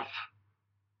of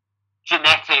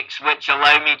genetics which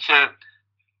allow me to,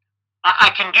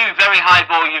 I can do very high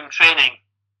volume training,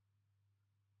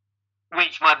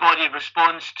 which my body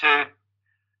responds to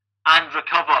and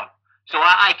recover. So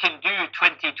I can do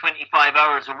 20, 25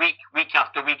 hours a week, week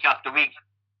after week after week.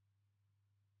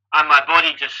 And my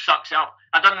body just sucks up.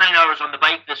 I've done 9 hours on the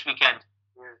bike this weekend.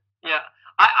 Yeah.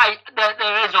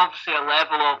 There is obviously a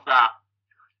level of that.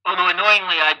 Although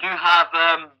annoyingly, I do have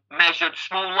measured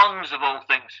small lungs of all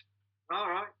things. All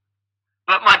right.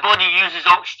 But my body uses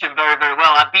oxygen very, very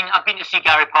well. I've been to see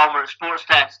Gary Palmer at Sports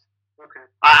Test. Okay.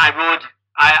 I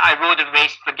rode and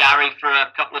raced for Gary for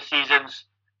a couple of seasons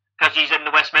because he's in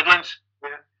the West Midlands.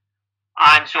 Yeah.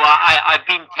 And so I've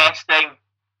been testing.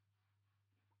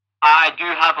 I do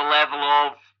have a level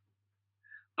of,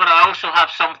 but I also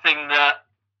have something that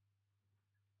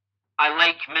I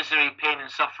like: misery, pain,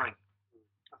 and suffering.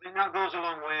 I think that goes a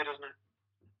long way, doesn't it?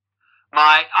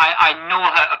 I know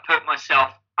how to put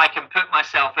myself. I can put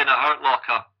myself in a hurt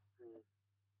locker,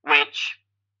 which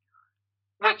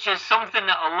is something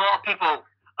that a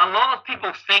lot of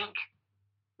people think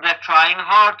they're trying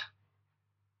hard,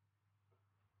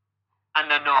 and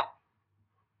they're not.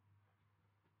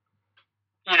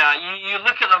 You know, you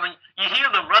look at them and you hear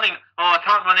them running. Oh, I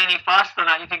can't run any faster than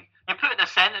that. You think you're putting a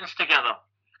sentence together.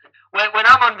 When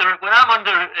I'm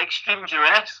under extreme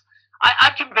duress,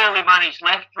 I can barely manage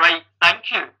left, right,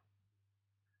 thank you.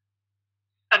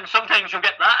 And sometimes you'll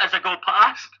get that as I go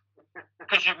past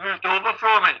because you've moved over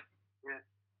from it. Yeah.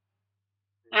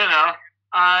 You know,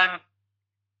 and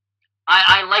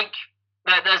I like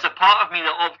that. There's a part of me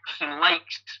that obviously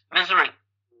likes misery.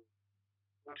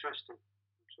 Interesting.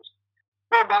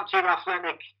 Going back to your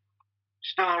athletic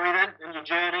story then and your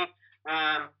journey,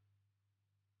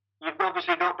 you've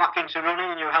obviously got back into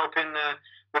running and you're helping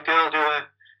the girl do a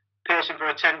pacing for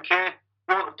a 10k.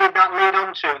 What did that lead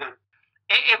on to then?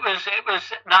 It was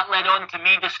that led on to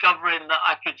me discovering that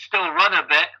I could still run a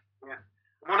bit. Yeah.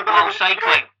 What about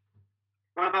cycling?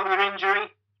 What about your injury,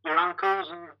 your ankles?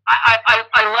 And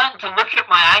I learned to look at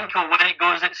my ankle when it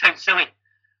goes. It sounds silly.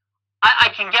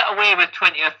 I can get away with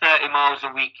 20 or 30 miles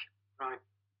a week. Right.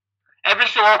 Every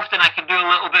so often I can do a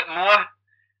little bit more.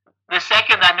 The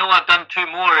second I know I've done two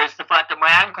more is the fact that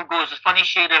my ankle goes a funny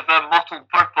shade of mottled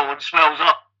purple and swells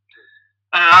up.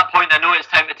 And at that point I know it's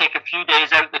time to take a few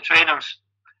days out the trainers.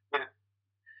 Yeah.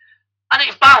 And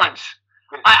it's balance.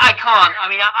 Yeah. I can't. I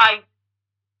mean,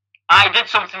 I did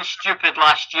something stupid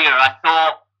last year. I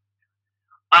thought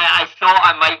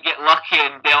I might get lucky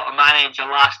and be able to manage a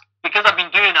last, because I've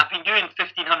been doing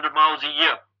 1,500 miles a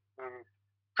year.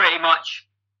 Pretty much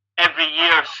every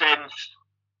year since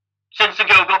the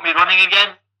girl got me running again.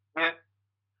 Yeah.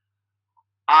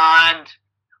 And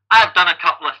I've done a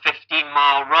couple of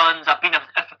 15-mile runs. I've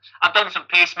done some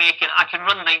pacemaking. I can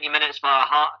run 90 minutes for a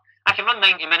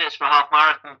half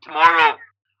marathon tomorrow.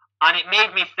 And it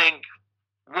made me think,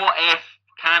 what if,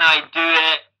 can I do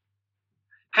it?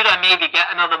 Could I maybe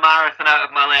get another marathon out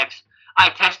of my legs? I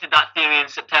tested that theory in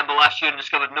September last year and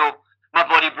discovered no, my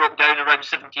body broke down around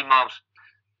 17 miles.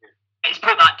 It's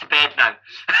put that to bed now.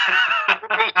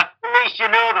 At least you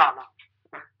know that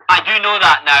now. I do know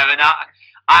that now, and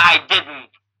I didn't.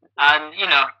 And, you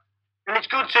know. And it's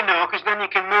good to know, because then you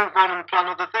can move on and plan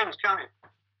other things, can't you?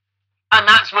 And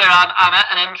that's where I'm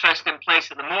at an interesting place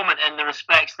at the moment, in the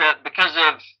respects that because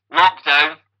of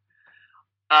lockdown,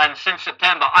 and since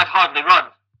September, I've hardly run.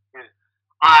 Yeah.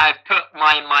 I've put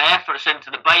my efforts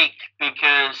into the bike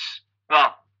because,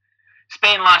 well,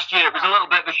 Spain last year, it was a little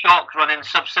bit of a shock running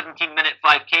sub 17-minute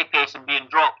 5k pace and being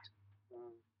dropped.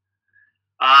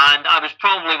 And I was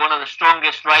probably one of the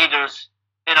strongest riders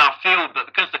in our field, but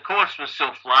because the course was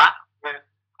so flat,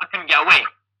 I couldn't get away.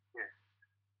 Yeah.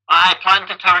 I plan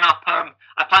to turn up.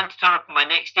 I plan to turn up at my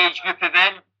next age group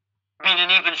event, being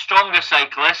an even stronger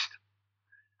cyclist,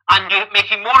 and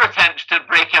making more attempts to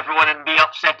break everyone and be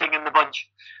upsetting in the bunch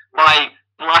by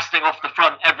blasting off the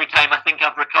front every time I think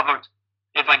I've recovered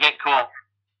if I get caught.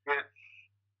 Yeah.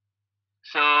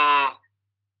 So,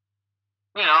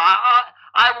 you know,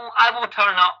 I will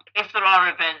turn up if there are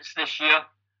events this year.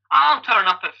 I'll turn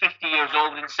up at 50 years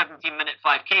old in 17-minute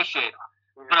 5K shape.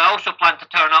 Yeah. But I also plan to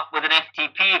turn up with an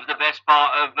FTP of the best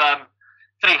part of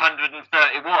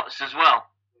 330 watts as well.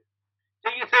 Do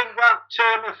you think that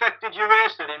affected your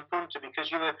race then in Punta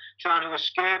because you were trying to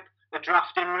escape a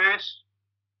drafting race?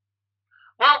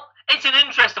 Well, it's an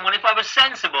interesting one. If I was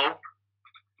sensible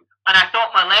and I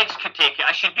thought my legs could take it,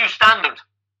 I should do standard.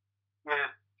 Yeah.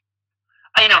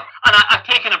 You know, and I've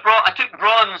taken I took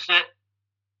bronze at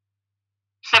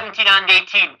 17 and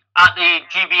 18 at the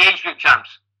GB age group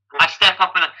champs. I step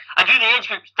up and I do the age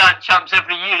group champs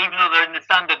every year, even though they're in the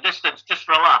standard distance, just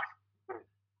for a laugh.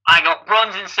 I got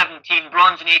bronze in 17,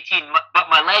 bronze in 18, but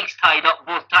my legs tied up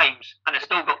both times, and I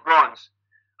still got bronze.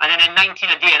 And then in 19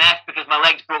 a DNF because my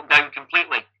legs broke down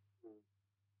completely.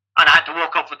 And I had to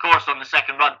walk off the course on the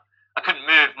second run. I couldn't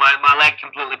move, my leg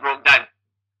completely broke down.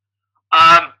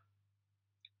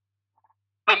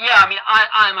 But yeah, I mean,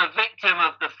 I'm a victim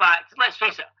of the fact, let's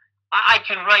face it, I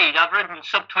can ride. I've ridden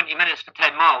sub 20 minutes for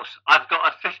 10 miles. I've got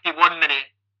a 51-minute,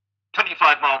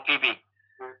 25-mile PB.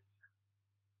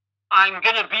 I'm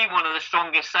going to be one of the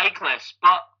strongest cyclists,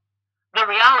 but the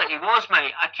reality was,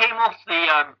 mate, I came off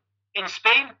in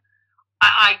Spain,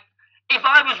 if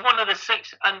I was one of the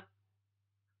six, and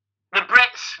the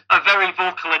Brits are very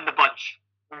vocal in the bunch,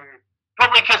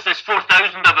 probably because there's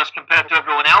 4,000 of us compared to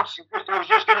everyone else. I was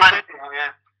just going to say that,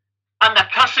 yeah. And they're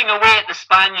cussing away at the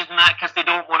Spaniards and that because they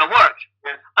don't want to work.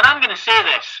 Yeah. And I'm going to say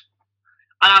this,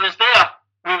 and I was there,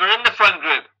 we were in the front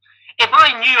group. If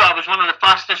I knew I was one of the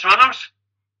fastest runners,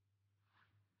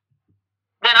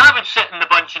 then I would sit in the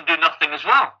bunch and do nothing as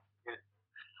well. Yeah.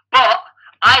 But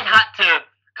I'd had to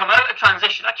come out of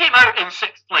transition. I came out in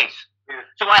 6th place. Yeah.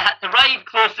 So I had to ride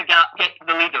close the gap, get to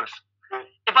the leaders. Yeah.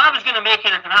 If I was going to make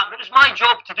anything happen, it was my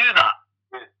job to do that.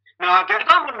 Yeah. No, I get if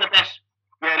I'm one of the best,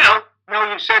 yeah, no,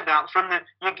 you've said that. From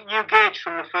you gauged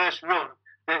from the first run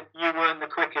that you weren't the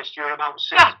quickest, you were about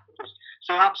 6th. Yeah.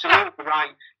 So absolutely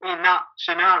right. In that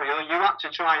scenario, you had to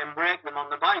try and break them on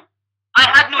the bike. I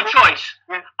had no choice.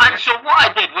 Yeah. And so what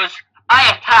I did was I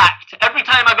attacked. Every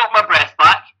time I got my breath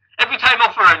back, every time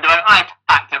off a roundabout, I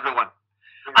attacked everyone.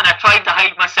 Yeah. And I tried to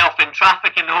hide myself in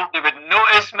traffic in the hope they would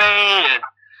notice me and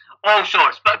all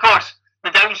sorts. But of course,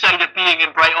 the downside of being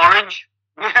in bright orange,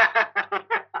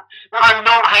 I'm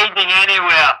not hiding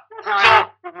anywhere.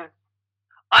 So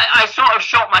I sort of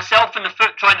shot myself in the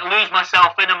foot trying to lose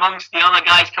myself in amongst the other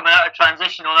guys coming out of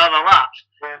transition on other laps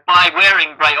by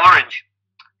wearing bright orange.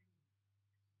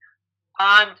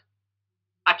 And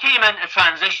I came into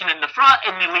transition in the front,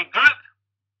 in the lead group,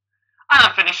 and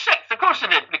I finished 6th. Of course I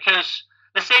did, because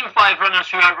the same 5 runners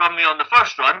who outrun me on the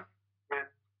first run,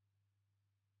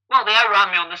 well, they outran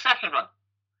me on the second run.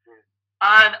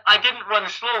 And I didn't run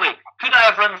slowly. Could I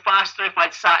have run faster if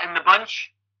I'd sat in the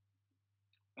bunch?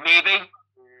 Maybe.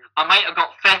 I might have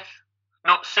got 5th,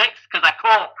 not 6th, because I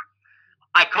caught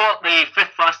the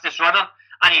 5th fastest runner,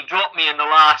 and he dropped me in the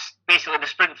last, basically the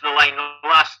sprint to the line, the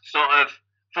last sort of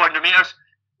 400 metres.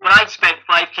 But I'd spent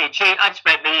 5k I'd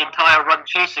spent the entire run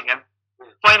chasing him.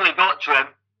 Finally got to him,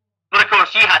 but of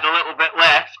course he had a little bit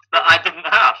left that I didn't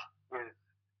have.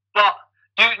 But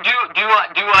do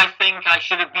I think I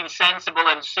should have been sensible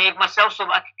and saved myself so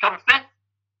that I could come 5th?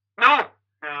 No.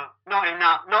 No, not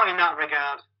in that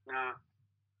regard. No.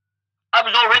 I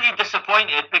was already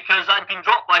disappointed because I'd been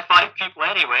dropped by 5 people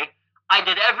anyway. I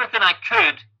did everything I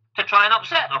could to try and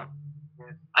upset them.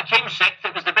 I came 6th.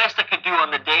 It was the best I could do on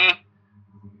the day.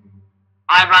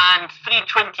 I ran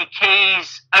 320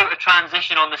 Ks out of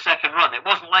transition on the second run. It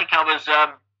wasn't like I was...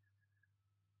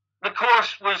 the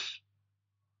course was...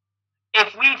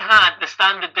 If we'd had the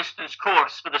standard distance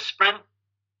course for the sprint,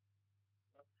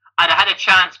 I'd have had a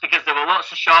chance because there were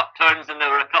lots of sharp turns and there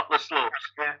were a couple of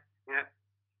slopes. Yeah.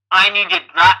 I needed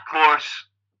that course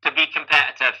to be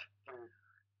competitive.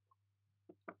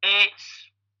 It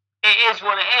is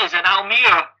what it is. And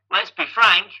Almere, let's be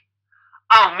frank,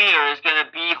 Almere is going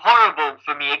to be horrible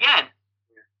for me again.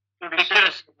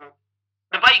 Because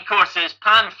the bike course is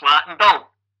pan flat and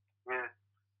dull. Yeah.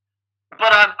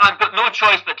 But I've got no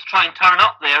choice but to try and turn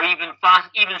up there even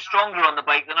stronger on the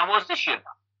bike than I was this year.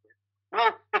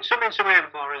 Well, it's something to aim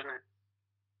for, isn't it?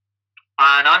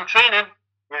 And I'm training.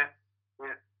 Yeah.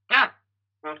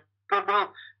 Good.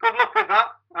 Well, good luck with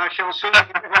that. I shall see you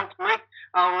hopefully.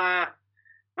 I'm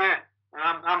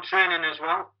training as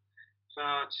well, so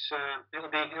it'll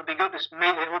be good to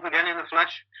meet up again in the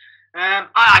flesh.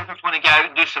 I just want to get out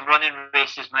and do some running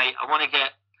races, mate. I want to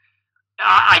get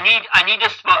I need a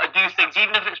spot to do things,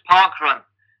 even if it's park run,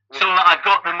 so that I've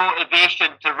got the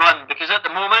motivation to run. Because at the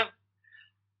moment,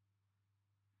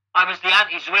 I was the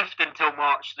anti-Zwift until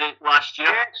March last year.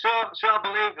 Yeah, so I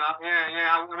believe that.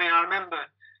 Yeah. I mean, I remember.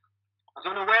 I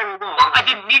don't know where it was. Well, I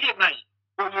didn't need it, mate.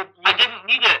 I didn't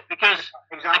need it because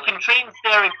exactly. I can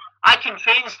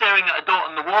train staring at a dot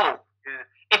on the wall.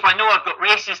 Yeah. If I know I've got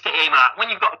races to aim at. When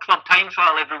you've got a club time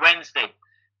trial every Wednesday,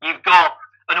 you've got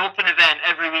an open event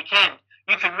every weekend.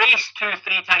 You can race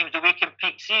 2-3 times a week in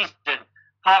peak season.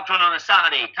 Park run on a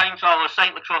Saturday, time trial or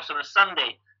cyclocross on a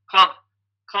Sunday, club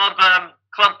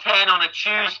 10 on a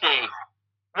Tuesday,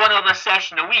 one other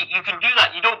session a week. You can do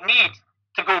that. You don't need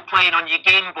to go playing on your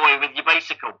Game Boy with your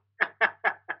bicycle.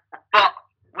 But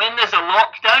when there's a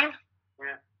lockdown,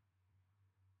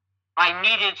 I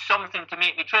needed something to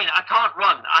make me train. I can't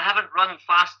run. I haven't run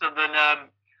faster than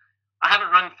I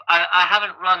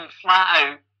haven't run flat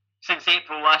out since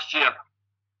April last year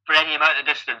for any amount of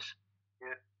distance.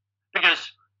 Yeah.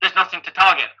 Because there's nothing to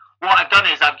target. What I've done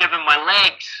is I've given my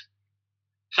legs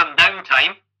some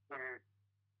downtime.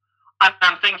 And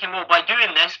I'm thinking, well, by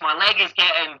doing this, my leg is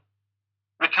getting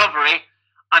recovery.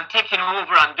 I'm taking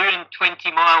over. I'm doing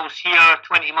 20 miles here,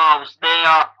 20 miles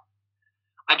there.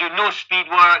 I do no speed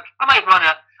work. I might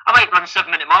run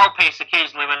 7-minute mile pace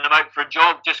occasionally when I'm out for a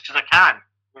jog just because I can.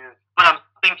 Yeah. But I'm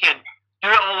thinking, do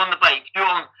it all on the bike.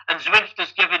 And Zwift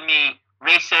has given me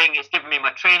racing. It's given me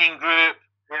my training group.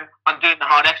 Yeah. I'm doing the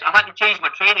hard exercise. I've had to change my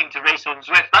training to race on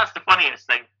Zwift. That's the funniest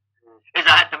thing. Is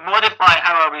I had to modify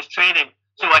how I was training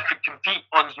so I could compete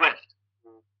on Zwift.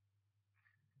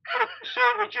 So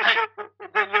it just shows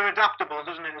that you're adaptable,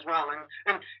 doesn't it, as well?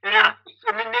 And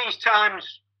in these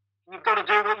times, you've got to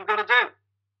do what you've got to do.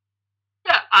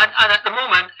 Yeah, and at the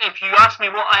moment, if you ask me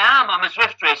what I am, I'm a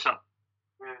Zwift racer.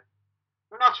 Yeah.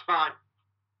 And that's fine.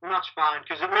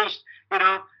 Because at least,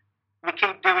 we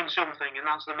keep doing something, and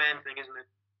that's the main thing, isn't it?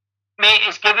 Mate,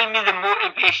 it's giving me the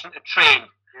motivation to train.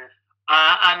 Yeah.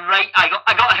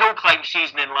 I got a hill climb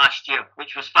season in last year,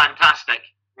 which was fantastic.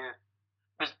 Yeah.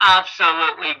 It was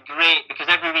absolutely great because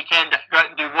every weekend I could go out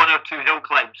and do 1 or 2 hill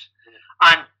climbs.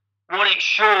 Yeah. And what it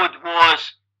showed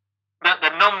was that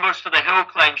the numbers for the hill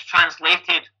climbs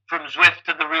translated from Zwift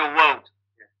to the real world.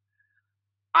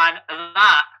 Yeah. And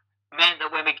that meant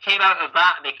that when we came out of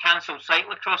that and they cancelled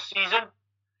cyclocross season,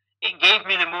 it gave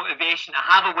me the motivation to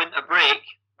have a winter break,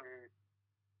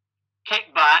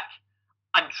 kick back,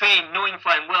 and train, knowing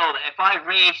fine well that if I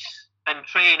race and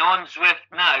train on Zwift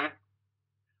now,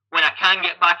 when I can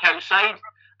get back outside,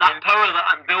 that power that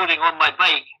I'm building on my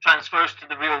bike transfers to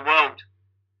the real world.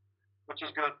 Which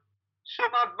is good.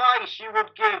 Some advice you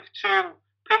would give to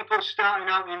people starting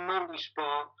out in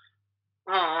multisport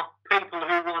or people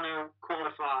who want to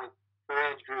qualify for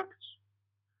age groups?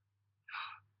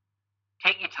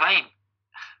 Take your time.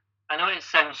 I know it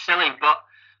sounds silly, but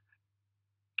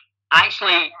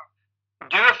actually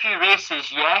do a few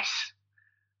races, yes,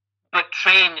 but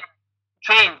train,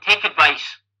 take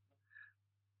advice.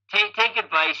 Take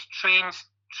advice, train.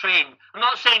 I'm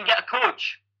not saying get a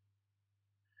coach,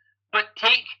 but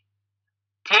take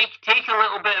a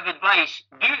little bit of advice.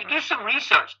 Do some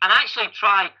research and actually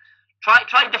try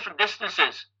different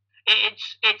distances.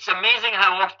 It's amazing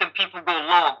how often people go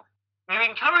long. You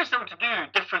encourage them to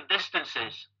do different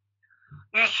distances.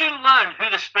 You soon learn who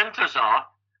the sprinters are,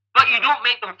 but you don't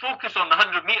make them focus on the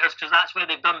 100 metres because that's where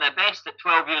they've done their best at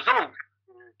 12 years old.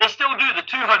 They still do the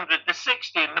 200, the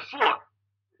 60 and the 4.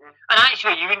 And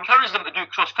actually, you encourage them to do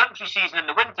cross-country season in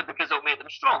the winter because it'll make them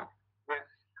strong.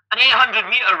 An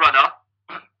 800-metre runner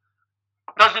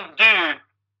doesn't do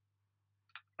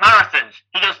marathons.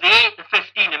 He does the 8, the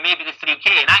 15 and maybe the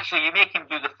 3K, and actually you make him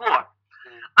do the 4.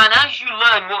 And as you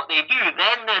learn what they do,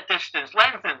 then their distance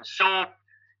lengthens. So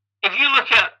if you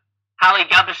look at Haile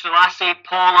Gebrselassie,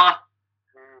 Paula,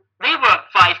 they were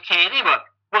 5K, they were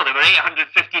 800,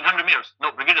 1500 metres.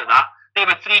 Not very good at that. They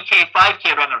were 3K,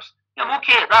 5K runners. I'm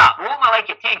okay at that. But what am I like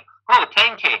at 10? Oh,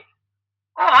 10K.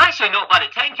 Oh, actually not bad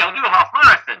at 10K. I'll do a half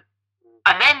marathon.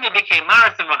 And then they became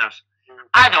marathon runners.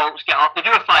 Adults get up, they do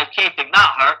a 5K, think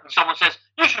that hurt, and someone says,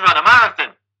 you should run a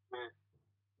marathon.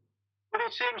 But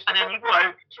it seems and then you go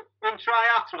out. In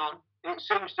triathlon, it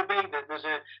seems to be that there's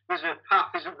a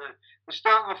path, isn't there? They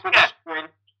start off with a sprint.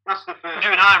 That's the first.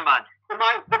 Do an Ironman. They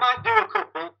might do a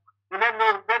couple, and then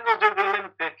they'll do the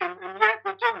Olympic, and yet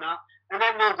they've done that, and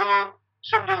then they'll go.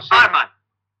 Somebody will say, Ironman.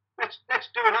 Let's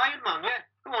do an Ironman, yeah.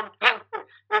 Come on. Yeah.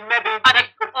 And maybe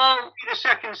the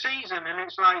second season, and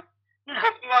it's like, if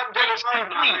you haven't done an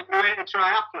Ironman, you're a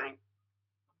triathlete.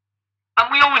 And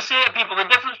we always say to people, the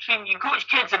difference between you coach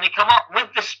kids and they come up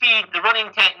with the speed, the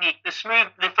running technique, the smooth,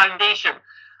 the foundation.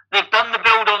 They've done the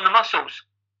build on the muscles,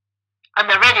 and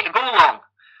they're ready to go long.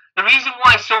 The reason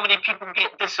why so many people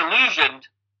get disillusioned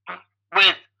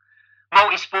with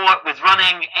multi-sport, with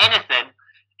running, anything,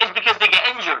 is because they get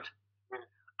injured.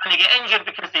 And they get injured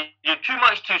because they do too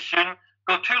much too soon,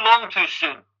 go too long too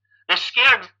soon. They're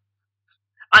scared.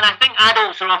 And I think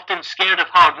adults are often scared of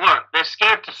hard work. They're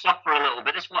scared to suffer a little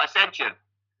bit. That's what I said to you.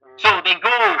 So they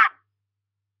go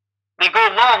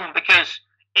long because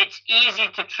it's easy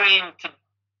to train to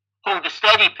hold a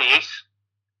steady pace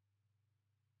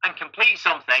and complete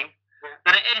something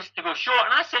than it is to go short.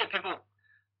 And I say to people,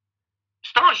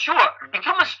 start short,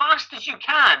 become as fast as you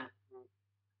can,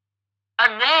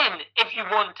 and then if you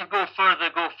want to go further,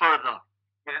 go further.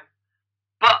 Yeah.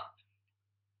 But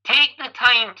take the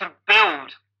time to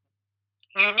build.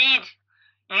 You need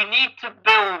to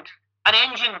build. An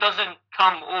engine doesn't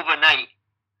come overnight.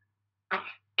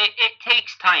 It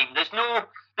takes time. There's no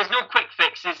quick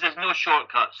fixes. There's no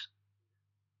shortcuts.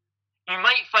 You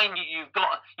might find you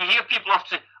hear people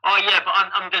often say, oh yeah, but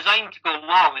I'm designed to go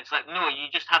long. It's like, no, you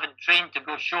just haven't trained to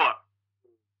go short.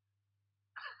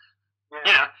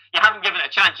 Yeah. You haven't given it a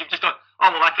chance. You've just gone,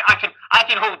 oh well, I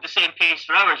can hold the same pace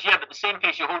for hours. Yeah, but the same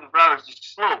pace you're holding for hours is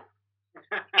slow.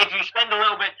 If you spend a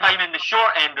little bit of time in the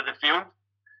short end of the field,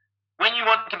 when you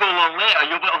want to go long later,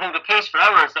 you'll be able to hold a pace for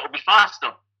hours that will be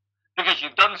faster because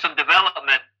you've done some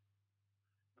development,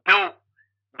 built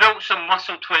some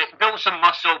muscle built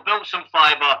some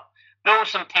fiber, built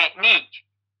some technique.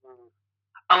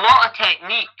 A lot of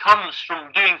technique comes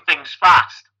from doing things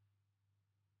fast.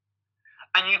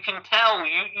 And you can tell,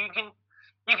 you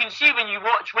can see when you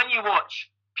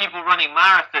watch people running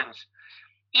marathons,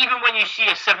 even when you see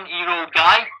a 70-year-old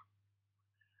guy,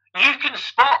 you can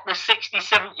spot the 60,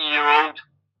 70-year-old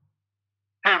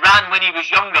who ran when he was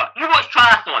younger. You watch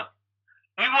triathlon,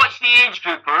 you watch the age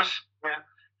groupers,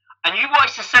 and you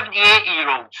watch the 70,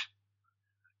 80-year-olds.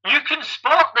 You can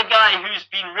spot the guy who's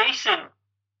been racing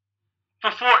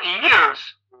for 40 years.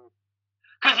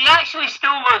 Because he actually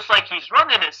still looks like he's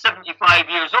running at 75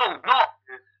 years old, not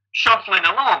shuffling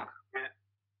along.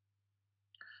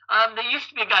 There used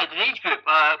to be a guy in the age group,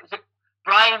 was it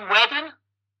Brian Wedden?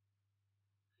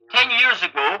 10 years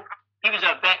ago, he was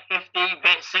at bet 50,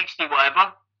 bet 60,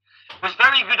 whatever. Was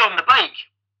very good on the bike.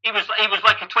 He was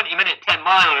like a 20-minute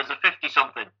 10-miler as a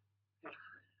 50-something.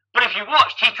 But if you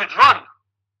watched, he could run.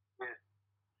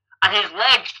 And his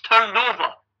legs turned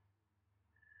over.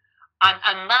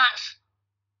 And that's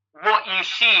what you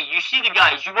see. You see the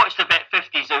guys, you watch the bet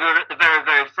 50s who are at the very,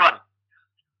 very front.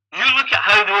 You look at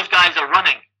how those guys are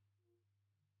running.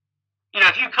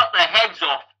 If you cut their heads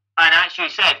off and actually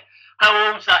said,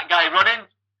 how old's that guy running?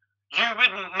 You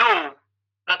wouldn't know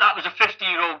that was a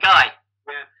 50-year-old guy.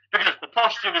 Because the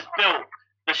posture is built,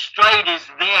 the stride is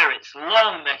there, it's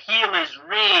long, the heel is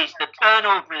raised, the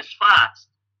turnover is fast.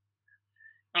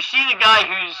 You see the guy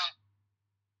who's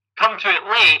come to it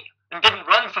late and didn't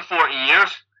run for 40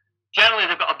 years, generally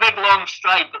they've got a big long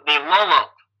stride, but they lull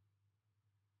up.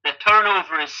 The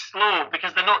turnover is slow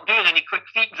because they're not doing any quick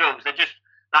feet drills.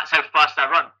 That's how fast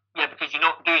I run. Yeah, because you're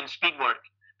not doing speed work,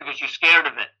 because you're scared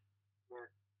of it.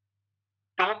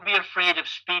 Don't be afraid of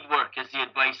speed work is the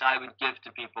advice I would give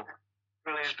to people.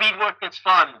 Brilliant. Speed work is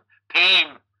fun,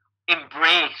 pain,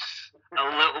 embrace a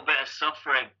little bit of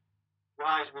suffering.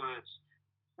 Wise words.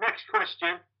 Next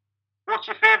question. What's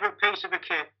your favourite piece of a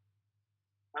kit?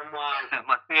 And why?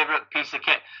 My favourite piece of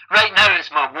kit. Right now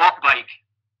it's my walk bike.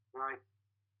 Right.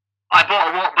 I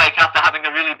bought a walk bike after having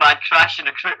a really bad crash in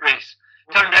a crit race.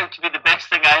 Turned out to be the best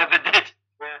thing I ever did.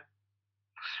 Yeah.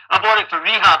 I bought it for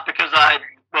rehab because I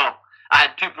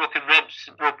had 2 broken ribs,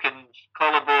 broken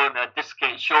collarbone, a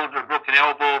dislocated shoulder, broken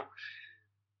elbow,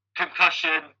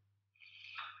 concussion.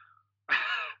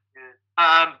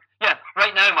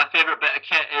 Right now my favourite bit of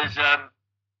kit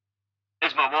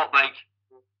is my walk bike.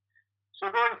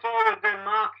 So going forward then,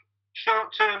 Mark,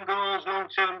 short-term goals,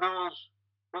 long-term goals,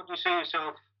 what do you see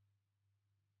yourself?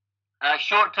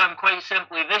 Short-term, quite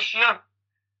simply, this year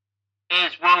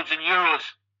is Worlds and Euros.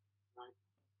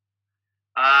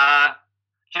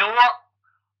 Do you know what?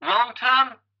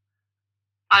 Long-term,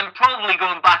 I'm probably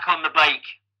going back on the bike.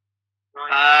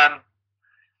 Right.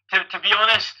 To be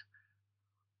honest,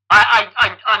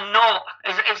 I'm not,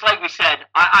 it's like we said,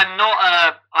 I'm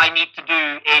not I need to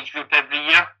do age group every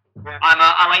year. Yeah.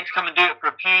 I like to come and do it for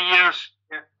a few years.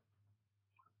 Yeah.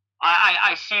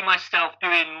 I see myself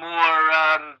doing more,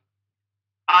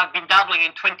 I've been dabbling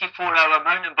in 24-hour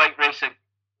mountain bike racing.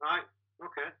 Right,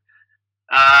 okay.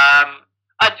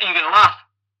 And you're going to laugh.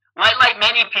 Like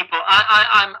many people,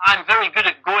 I'm very good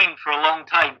at going for a long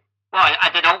time. Well, I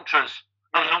did ultras.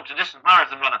 I was an ultra-distance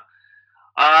marathon runner.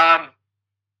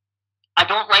 I I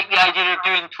don't like the idea of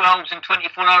doing 12s and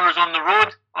 24 hours on the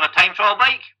road on a time trial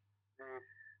bike.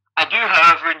 I do,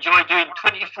 however, enjoy doing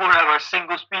 24-hour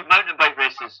single-speed mountain bike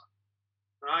races.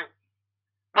 Right.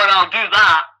 But I'll do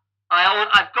that.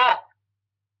 I've got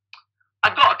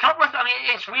a couple of. I mean,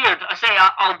 it's weird. I say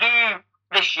I'll do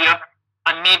this year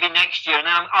and maybe next year, and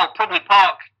then I'll probably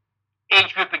park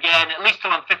age group again at least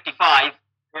till I'm 55,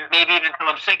 maybe even till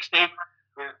I'm 60,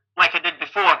 like I did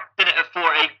before. Did it at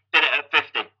 40, did it at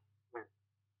 50.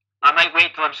 I might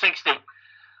wait till I'm 60.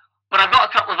 But I've got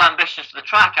a couple of ambitions for the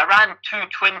track. I ran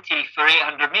 2:20 for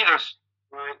 800 metres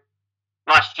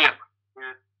last year.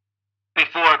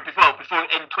 Before in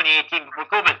 2018, before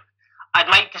COVID. I'd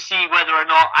like to see whether or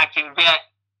not I can get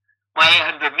my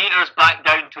 800 metres back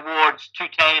down towards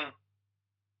 2:10,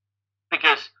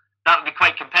 because that would be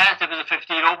quite competitive as a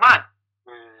 50-year-old man.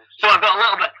 So I've got a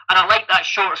little bit, and I like that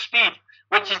short speed,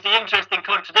 which is the interesting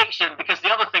contradiction, because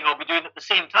the other thing I'll be doing at the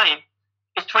same time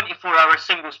is 24-hour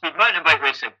single-speed mountain bike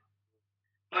racing.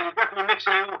 Well, you're definitely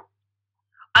mixing it up.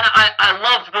 And I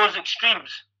love those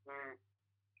extremes.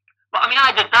 But I mean,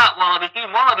 I did that while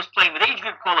I was playing with age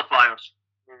group qualifiers.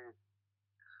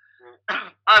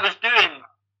 I was doing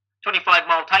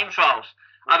 25-mile time trials.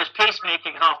 I was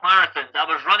pacemaking half marathons. I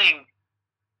was running.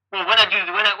 Well, when I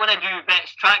do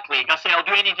Bet's Track League, I say I'll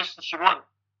do any distance you want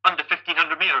under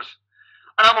 1,500 metres,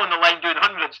 and I'm on the line doing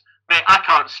hundreds. Mate, I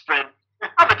can't sprint.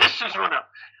 I'm a distance runner.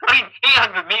 I mean,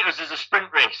 800 metres is a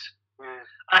sprint race. And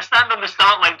I stand on the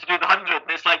start line to do the 100,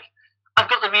 and it's like I've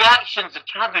got the reactions of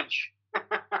cabbage.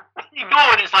 You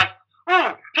go, and it's like,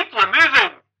 oh, people are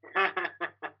moving.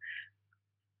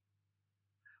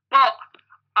 But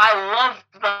I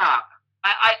loved that.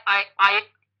 I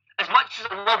as much as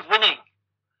I love winning,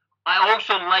 I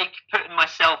also like putting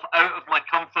myself out of my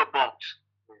comfort box.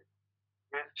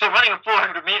 So running a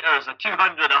 400 metres, a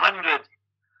 200, 100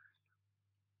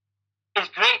 is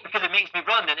great because it makes me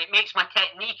run and it makes my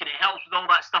technique and it helps with all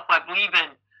that stuff I believe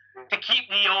in to keep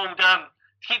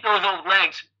keep those old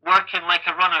legs working like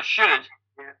a runner should.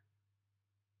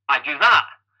 I do that.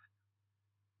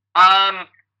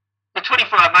 The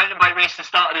 24-hour mountain bike racing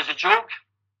started as a joke.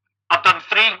 I've done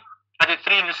 3. I did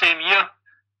 3 in the same year.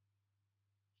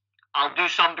 I'll do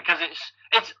some because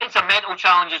it's a mental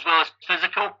challenge as well as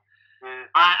physical.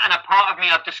 And a part of me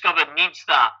I've discovered needs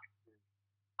that.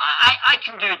 I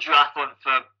can do a duathlon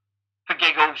for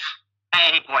giggles at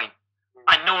any point.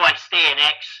 I know I stay in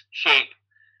X shape.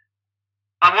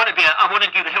 I want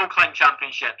to do the hill climb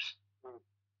championships,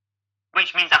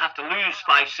 which means I have to lose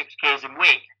 5-6 k's in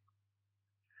weight.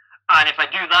 And if I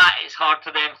do that, it's hard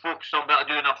to then focus on better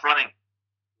do enough running.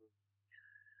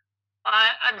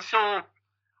 And so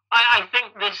I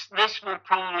think this will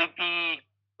probably be,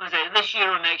 this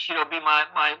year or next year will be my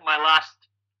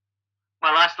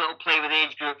last little play with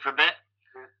age group for a bit.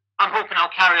 I'm hoping I'll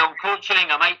carry on coaching.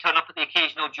 I might turn up at the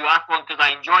occasional duathlon because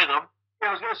I enjoy them. Yeah,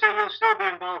 I was going to say you'll still be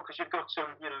involved because you've got some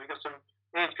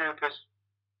age groupers.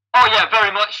 Oh yeah,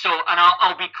 very much so. And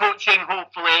I'll be coaching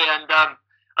hopefully. And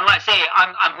like I say,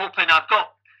 I'm hoping I've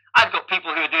got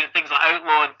people who are doing things like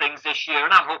outlaw and things this year,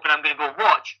 and I'm hoping I'm going to go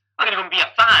watch. I'm going to go and be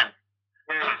a fan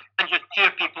and just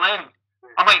cheer people in.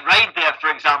 I might ride there,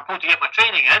 for example, to get my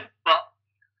training in, but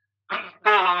go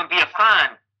along and be a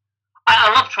fan. I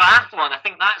love triathlon. I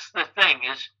think that's the thing.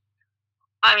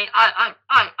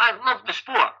 I love the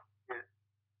sport,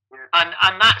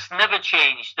 and that's never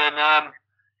changed. And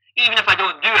even if I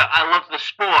don't do it, I love the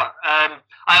sport.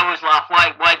 I always laugh.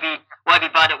 Why be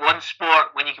bad at one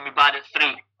sport when you can be bad at 3?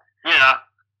 You know,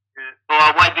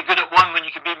 or why be good at 1 when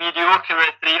you can be mediocre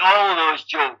at 3? All those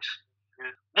jokes.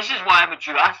 This is why I'm a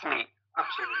duathlete.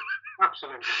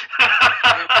 Absolutely.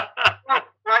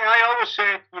 I always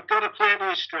say you've got to play to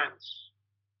your strengths.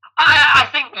 I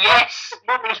think yes.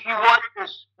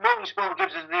 Multi-sport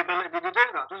gives us the ability to do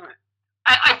that, doesn't it?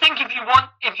 I think if you want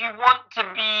to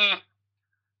be,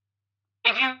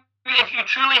 if you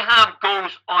truly have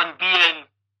goals on being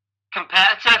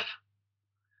competitive,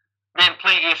 then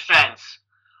play to your strengths.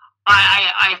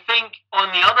 I think on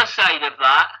the other side of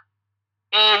that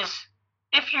is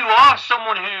if you are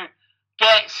someone who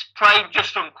gets pride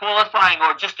just from qualifying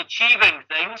or just achieving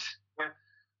things,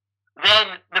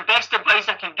 then the best advice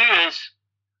I can do is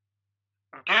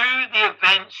do the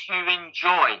events you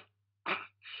enjoy.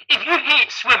 If you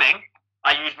hate swimming,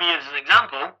 I use me as an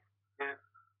example,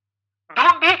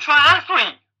 don't be a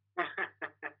triathlete.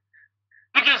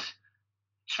 Because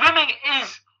swimming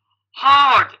is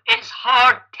hard. It's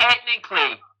hard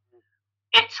technically.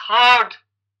 It's hard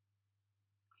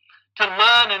to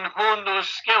learn and hone those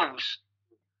skills.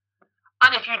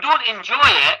 And if you don't enjoy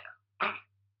it,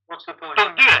 what's the point?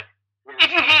 Don't do it.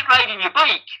 If you hate riding your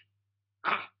bike,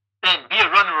 then be a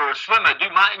runner or a swimmer.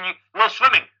 And you love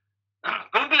swimming.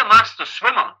 Go and be a master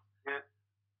swimmer. Yeah.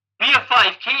 Be a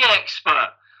 5K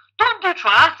expert. Don't do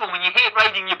triathlon when you hate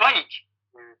riding your bike.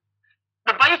 Yeah.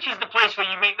 The bike is the place where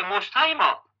you make the most time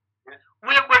up. Yeah.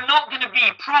 We're not going to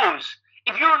be pros.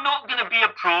 If you're not going to be a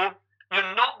pro,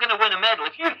 you're not going to win a medal.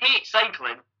 If you hate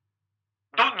cycling,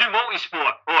 don't do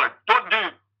multisport, or don't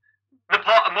do the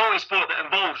part of multisport that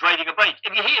involves riding a bike.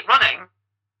 If you hate running,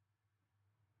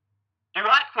 do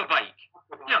aquabike.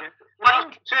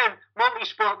 Same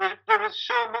multi-sport. There are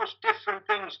so much different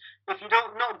things. If you're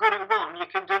not good at one, you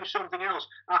can do something else.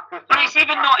 But it's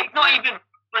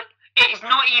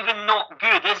not even not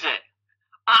good, is it?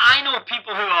 I know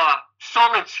people who are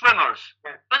solid swimmers,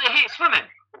 yeah. but they hate swimming,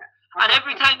 and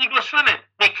every time they go swimming,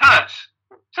 they curse.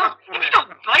 So if you don't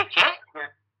like it,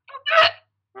 don't do it.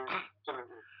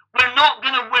 We're not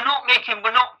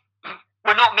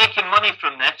making money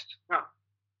from this. No.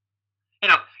 You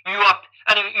know,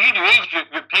 you do age group,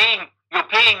 you're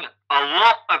paying a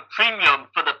lot of premium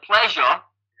for the pleasure.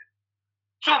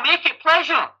 So make it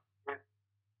pleasure. Yeah.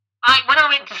 When I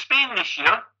went to Spain this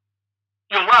year,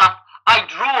 you'll laugh, I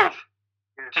drove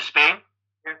to Spain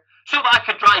so that I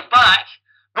could drive back,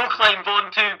 go climb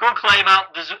Ventoux, go climb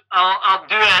Alpe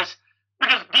d'Huez,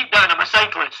 because deep down I'm a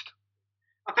cyclist.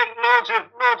 I think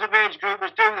loads of age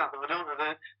groupers do that though, don't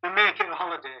they? They make it a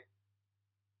holiday.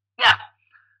 Yeah.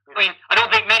 I mean, I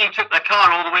don't think many took their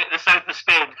car all the way to the south of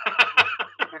Spain.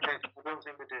 They did. I don't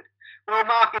think they did. Well,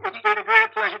 Mark, it's been a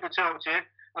great pleasure to talk to you.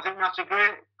 I think that's a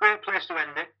great place to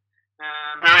end it.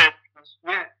 Brilliant.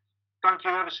 Yeah. Thank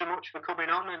you ever so much for coming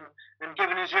on and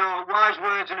giving us your wise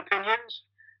words and opinions.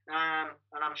 And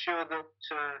I'm sure that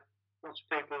lots of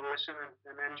people will listen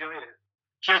and enjoy it.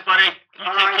 Cheers, buddy. You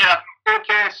take care. Take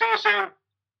care. See you soon.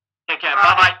 Take care.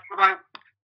 Bye-bye. Bye-bye.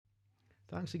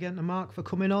 Thanks again to Mark for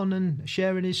coming on and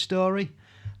sharing his story.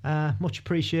 Much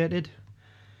appreciated.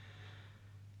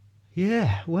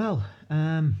 Yeah, well,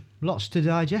 lots to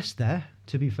digest there,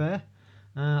 to be fair.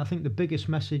 I think the biggest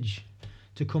message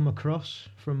to come across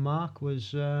from Mark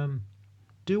was do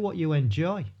what you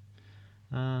enjoy.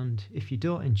 And if you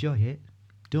don't enjoy it,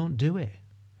 don't do it.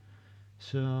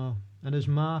 So, and as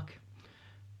Mark,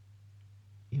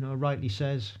 rightly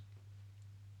says,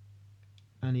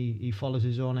 and he follows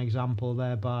his own example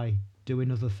there by doing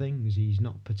other things. He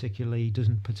doesn't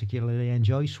particularly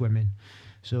enjoy swimming,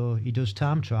 so he does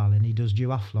time trialing, he does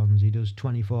duathlons, he does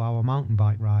 24-hour mountain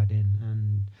bike riding,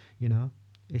 and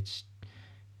it's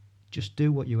just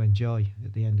do what you enjoy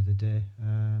at the end of the day.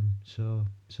 So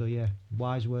yeah,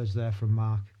 wise words there from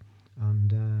Mark.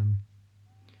 And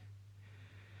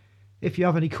if you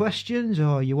have any questions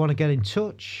or you want to get in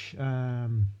touch,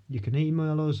 you can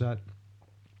email us at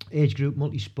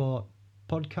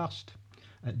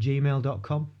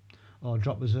agegroupmultisportpodcast@gmail.com or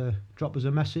drop us a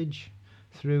message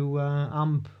through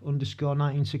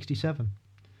amp_1967,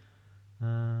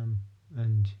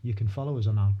 and you can follow us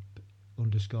on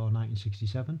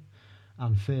amp_1967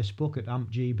 and Facebook at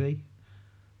ampgb,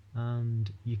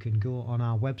 and you can go on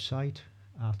our website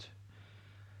at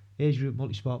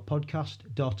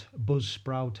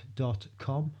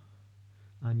agegroupmultisportpodcast.buzzsprout.com,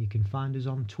 and you can find us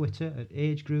on Twitter at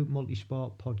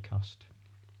agegroupmultisportpodcast.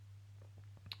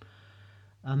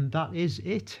 And that is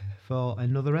it for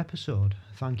another episode.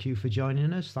 Thank you for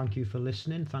joining us, thank you for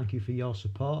listening, thank you for your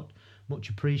support, much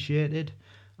appreciated,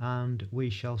 and we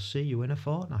shall see you in a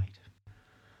fortnight.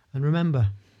 And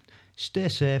remember, stay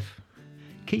safe,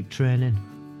 keep training,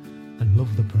 and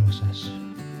love the process.